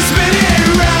world keeps spinning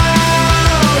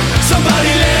round.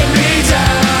 Somebody let me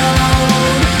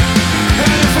down.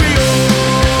 And if we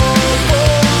all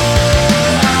fall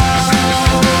out,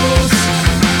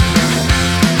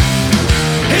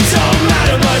 it don't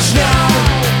matter much now.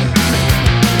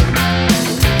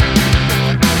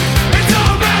 It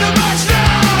don't matter much now.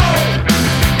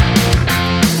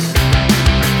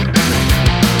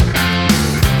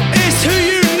 It's who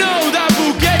you know that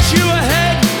will get you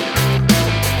ahead.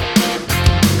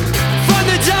 Find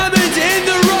the diamonds in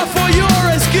the rough or you're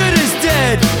as good as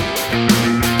dead.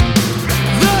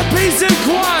 The peace and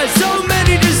quiet, so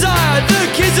many desire. The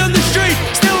kids on the street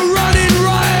still running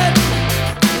riot.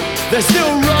 They're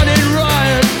still running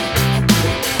riot.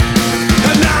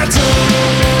 And I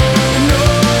don't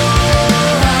know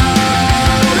how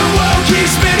the world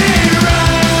keeps spinning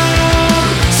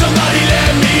round. Somebody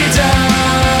let me down.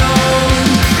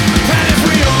 And if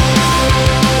we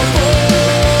all fall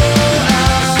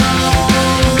out,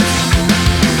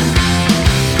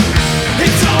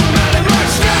 it don't matter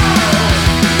much now.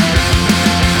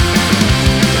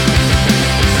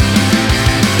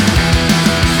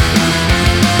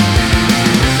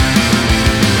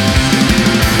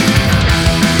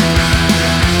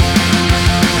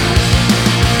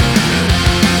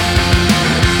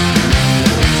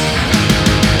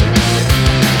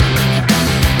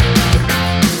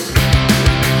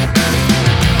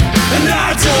 And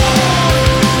I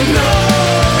don't know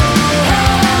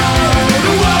how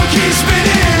the world keeps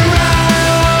spinning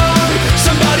round.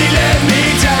 Somebody let me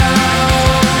down.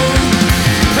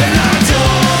 And I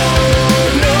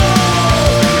don't know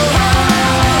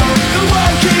how the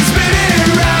world keeps spinning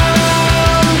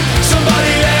round.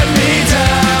 Somebody let me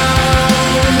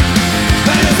down.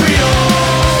 And if we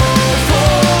all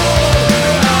fall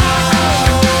out,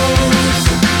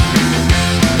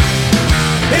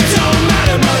 it don't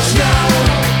matter much now.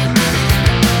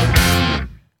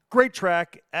 Great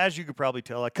track. As you could probably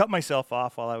tell, I cut myself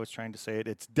off while I was trying to say it.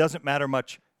 It doesn't matter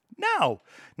much now.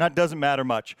 Not doesn't matter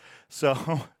much.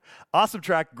 So awesome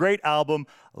track. Great album.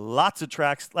 Lots of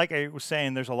tracks. Like I was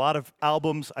saying, there's a lot of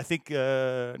albums. I think,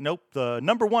 nope, the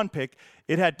number one pick,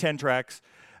 it had 10 tracks.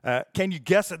 Can you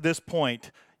guess at this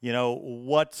point,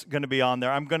 what's going to be on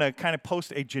there? I'm going to kind of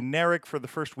post a generic for the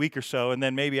first week or so, and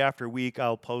then maybe after a week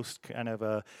I'll post kind of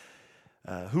at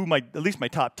least my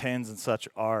top 10s and such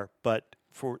are. But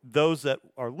for those that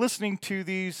are listening to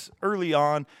these early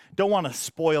on, don't want to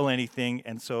spoil anything,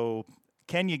 and so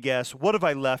can you guess, what have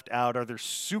I left out? Are there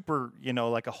super,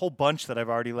 like a whole bunch that I've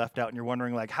already left out, and you're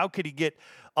wondering, like, how could he get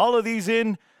all of these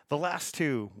in the last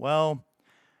two? Well,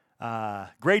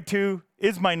 grade 2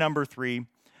 is my number 3.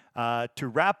 To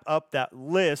wrap up that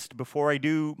list before I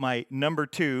do my number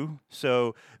 2,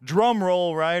 so drum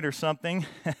roll, right, or something.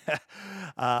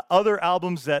 Other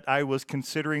albums that I was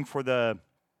considering for the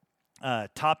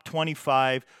top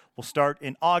 25 will start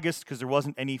in August because there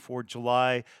wasn't any for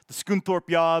July. The Scunthorpe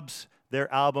Yobs,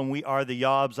 their album We Are the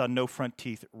Yobs on No Front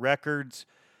Teeth Records,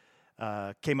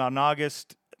 came out in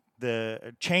August.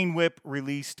 The Chain Whip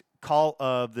released Call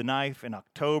of the Knife in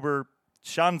October.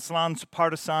 Schanslands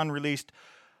Partisan released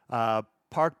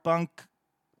Park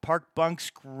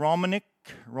Bunk's Romantic,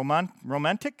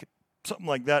 something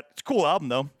like that. It's a cool album,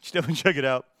 though. You should definitely check it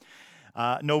out.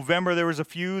 November, there was a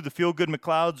few. The Feel Good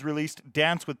McLeods released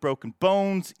Dance with Broken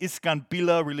Bones. Iskan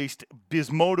Bila released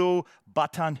Bismodo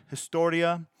Batan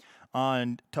Historia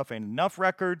on Tough Ain't Enough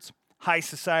Records. High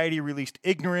Society released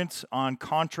Ignorance on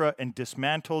Contra and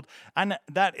Dismantled. And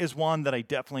that is one that I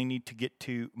definitely need to get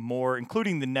to more,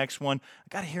 including the next one. I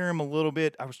got to hear him a little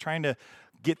bit. I was trying to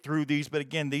get through these, but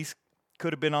again, these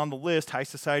could have been on the list. High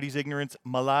Society's Ignorance,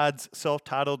 Malad's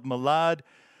self-titled Malad,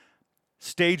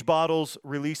 Stage Bottles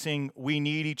releasing We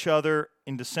Need Each Other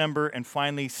in December, and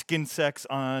finally Skin Sex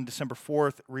on December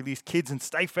 4th released Kids in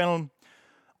Steifeln.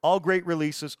 All great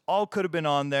releases, all could have been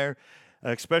on there,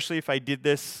 especially if I did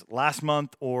this last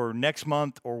month or next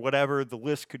month or whatever. The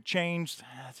list could change.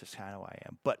 That's just kind of who I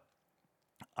am. But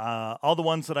all the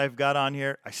ones that I've got on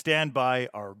here, I stand by,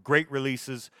 are great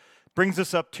releases. Brings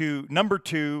us up to number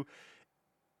 2.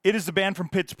 It is the band from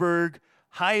Pittsburgh,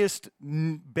 highest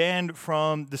band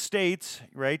from the States,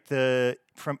 right?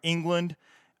 From England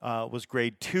was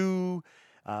grade 2.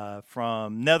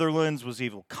 From Netherlands was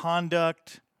Evil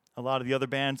Conduct. A lot of the other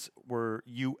bands were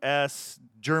U.S.,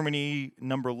 Germany,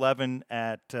 number 11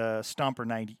 at Stomper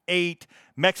 98,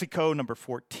 Mexico, number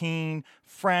 14,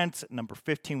 France, number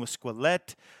 15 was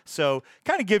Squelette. So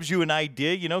kind of gives you an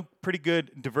idea, pretty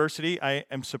good diversity. I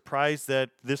am surprised that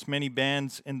this many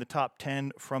bands in the top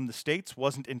 10 from the States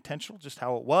wasn't intentional, just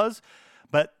how it was.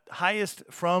 But highest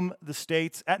from the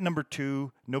States at number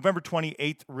 2, November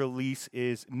 28th release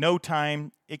is No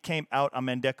Time. It came out on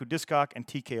Mandeco Discog and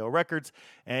TKO Records.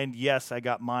 And yes, I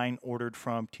got mine ordered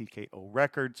from TKO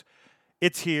Records.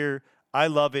 It's here. I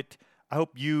love it. I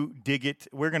hope you dig it.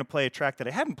 We're going to play a track that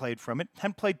I hadn't played from it.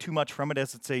 Haven't played too much from it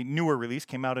as it's a newer release.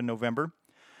 Came out in November.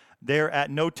 They're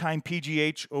at No Time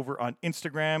PGH over on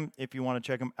Instagram if you want to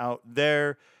check them out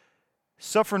there.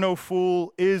 Suffer No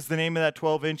Fool is the name of that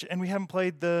 12-inch, and we haven't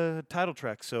played the title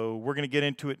track, so we're going to get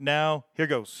into it now. Here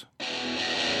goes.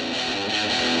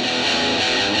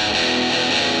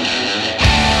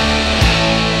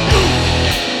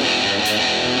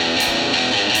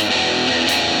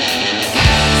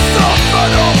 Suffer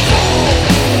no fool.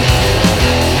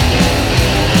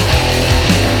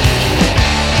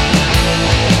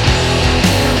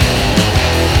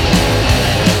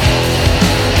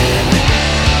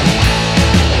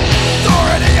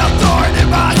 Thorn in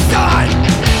my side.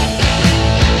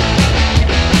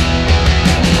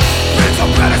 Pins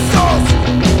on pedestals,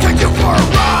 take you for a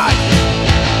ride.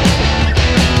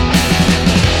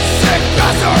 Sick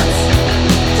bastards,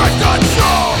 break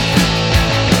control.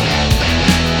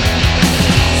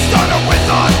 Started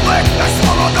with a lick that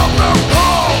swallowed the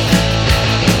loophole.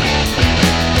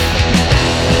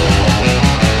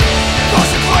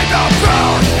 Russian flame out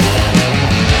power,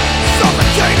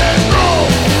 suffocating rule.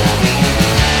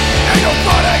 Ain't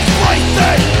nobody's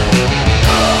plaything.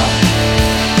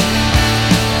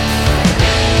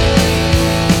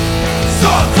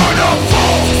 Suffer no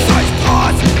fool, size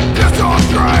plots, pierce your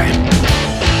brain.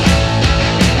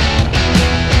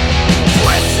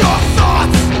 Twist your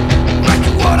thoughts, make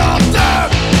one of them.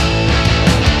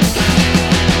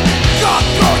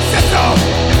 Cutthroat system,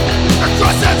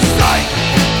 aggressive sight.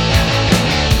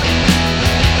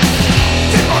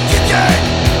 Keep on kicking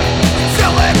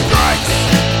until it breaks.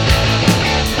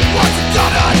 What's it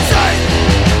gonna take?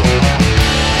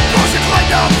 Motion claim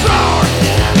no power,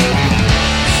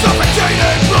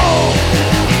 suffocating rule.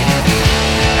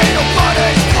 Ain't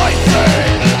nobody's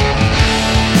plaything.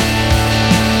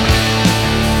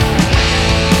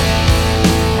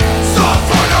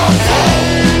 Suffer no fool.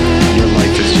 Your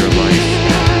life is your life.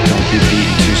 Don't be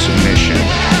beaten to submission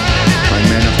by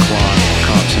men of cloth,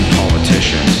 cops, and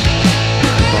politicians.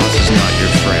 The boss is not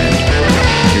your friend.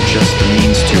 You're just the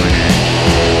means to an end.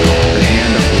 The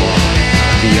hand of law,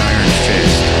 the iron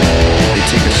fist. They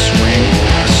take a swing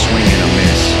and a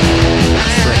miss. A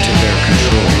threat to their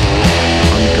control.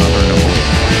 Ungovernable.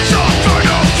 Suffer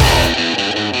no fool.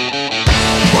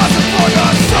 Wasn't born to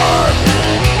serve.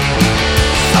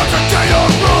 Subject to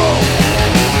rule.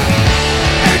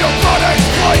 Ain't nobody's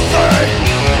plaything.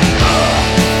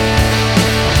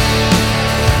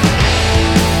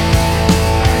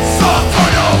 Suffer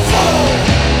no fool.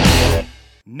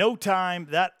 No Time.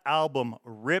 That album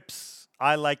rips.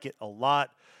 I like it a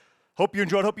lot. Hope you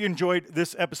enjoyed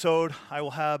this episode. I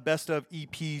will have best of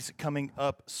EPs coming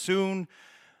up soon.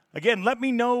 Again, let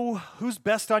me know who's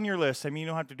best on your list. I mean, you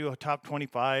don't have to do a top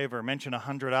 25 or mention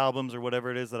 100 albums or whatever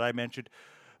it is that I mentioned.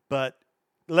 But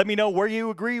let me know where you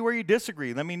agree, where you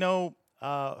disagree. Let me know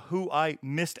who I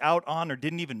missed out on or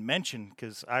didn't even mention,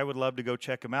 because I would love to go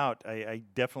check them out. I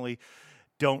definitely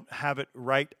don't have it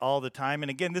right all the time. And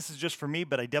again, this is just for me,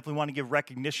 but I definitely want to give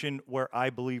recognition where I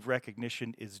believe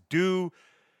recognition is due.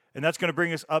 And that's going to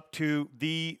bring us up to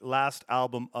the last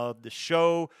album of the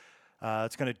show.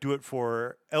 It's going to do it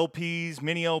for LPs,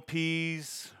 mini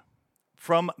LPs.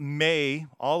 From May,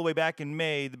 all the way back in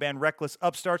May, the band Reckless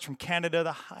Upstarts from Canada,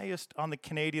 the highest on the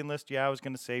Canadian list. Yeah, I was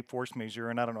going to say Force Majeure,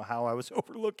 and I don't know how I was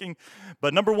overlooking.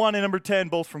 But number 1 and number 10,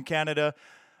 both from Canada.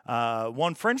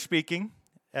 One French-speaking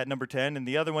at number 10, and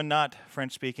the other one not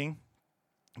French-speaking.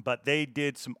 But they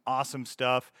did some awesome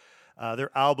stuff.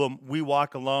 Their album, We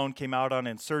Walk Alone, came out on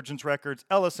Insurgents Records,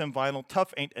 LSM Vinyl,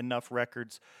 Tough Ain't Enough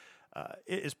Records.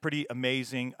 It is pretty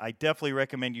amazing. I definitely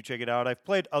recommend you check it out. I've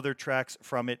played other tracks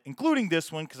from it, including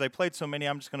this one, because I played so many.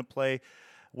 I'm just going to play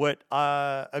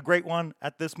a great one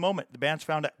at this moment. The band's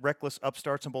found at Reckless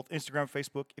Upstarts on both Instagram and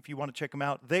Facebook if you want to check them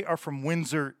out. They are from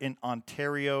Windsor in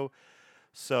Ontario.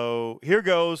 So here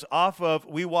goes off of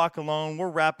We Walk Alone. We're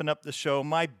wrapping up the show.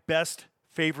 My best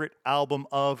favorite album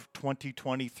of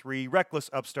 2023, Reckless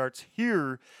Upstarts.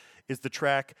 Here is the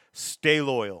track Stay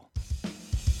Loyal.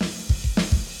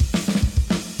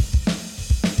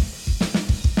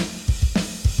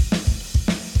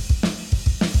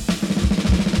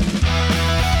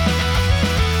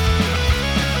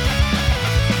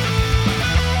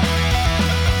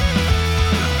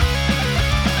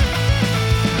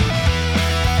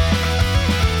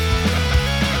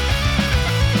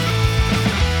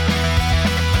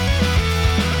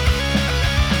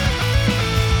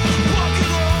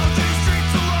 Walking along these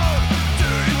streets alone,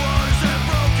 dirty waters and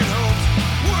broken homes.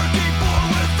 Working poor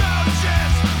without a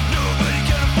chance, nobody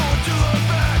can afford to look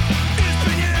back. It's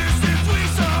been years since we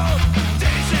saw hope,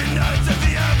 days and nights at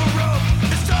the Avalon.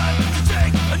 It's time to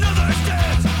take another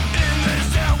stance. In this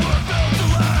town we're built to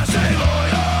last. Stay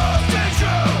loyal, stay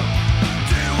true,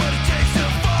 do what it takes to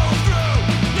follow through.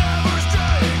 Never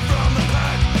straying from the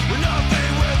pack, we're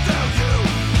nothing without you.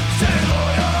 Stay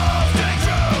loyal, stay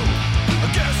true,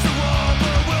 against the wall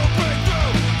but we'll break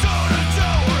through. Toe to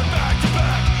toe, we're back to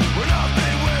back, we're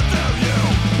nothing without you.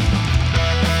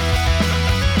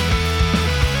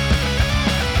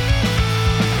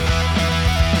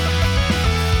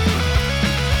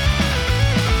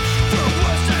 From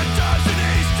western times and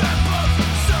eastern pubs,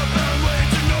 southbound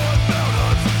lanes and northbound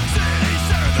hubs, city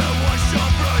center that once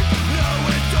shone bright, now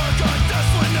in dark on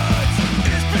desolate nights.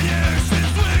 It's been years since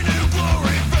we knew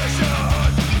glory, fresh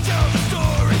out. Tell the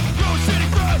story, road city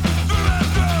pride, through and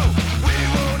through. We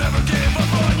won't ever give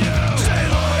up on you. Stay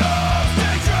loyal,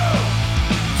 stay true,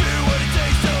 do what it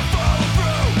takes to follow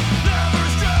through. Never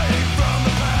straying from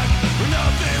the pack, we're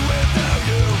nothing without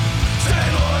you. Stay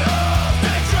loyal,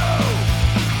 stay true,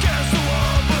 against the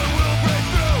wall but we'll break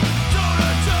through. Toe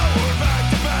to toe, we're back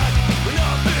to back, we're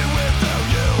nothing without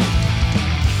you.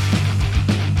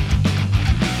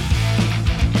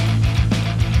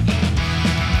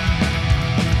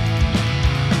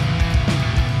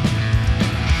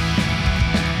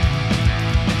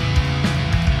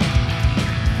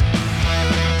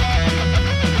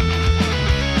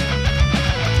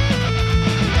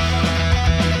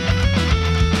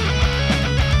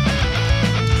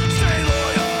 Stay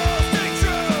loyal, stay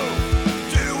true,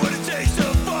 do what it takes to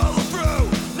follow through.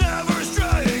 Never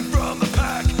straying from the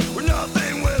pack, we're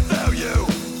nothing without you.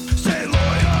 Stay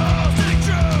loyal, stay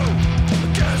true,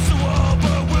 against the wall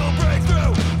but we'll break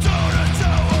through. Toe to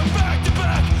toe, we're back to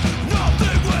back,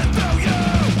 nothing without you.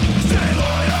 Stay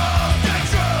loyal, stay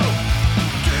true,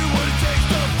 do what it takes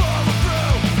to follow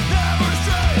through. Never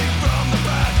straying from the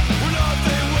pack, we're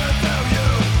nothing without you.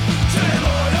 Stay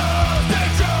loyal, stay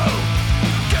true,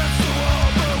 against the wall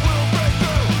but we'll break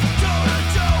through. Toe to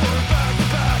toe, we're back to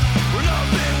back, we're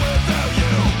nothing without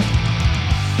you.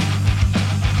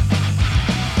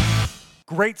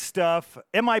 Great stuff.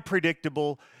 Am I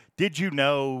predictable? Did you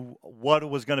know what it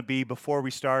was going to be before we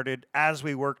started as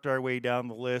we worked our way down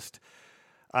the list?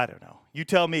 I don't know. You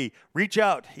tell me. Reach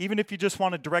out, even if you just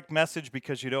want a direct message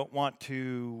because you don't want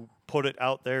to put it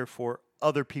out there for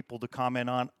other people to comment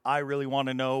on. I really want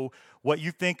to know what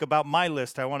you think about my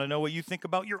list. I want to know what you think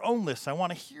about your own list. I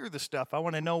want to hear the stuff. I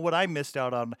want to know what I missed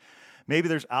out on. Maybe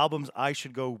there's albums I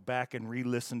should go back and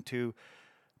re-listen to.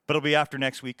 But it'll be after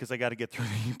next week because I got to get through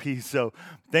the EP. So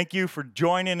thank you for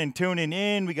joining and tuning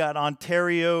in. We got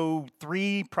Ontario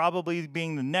 3 probably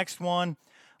being the next one,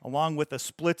 along with a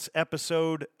Splits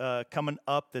episode coming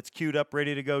up that's queued up,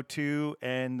 ready to go too,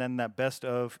 and then that best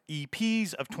of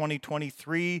EPs of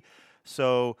 2023.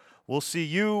 So we'll see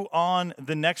you on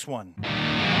the next one.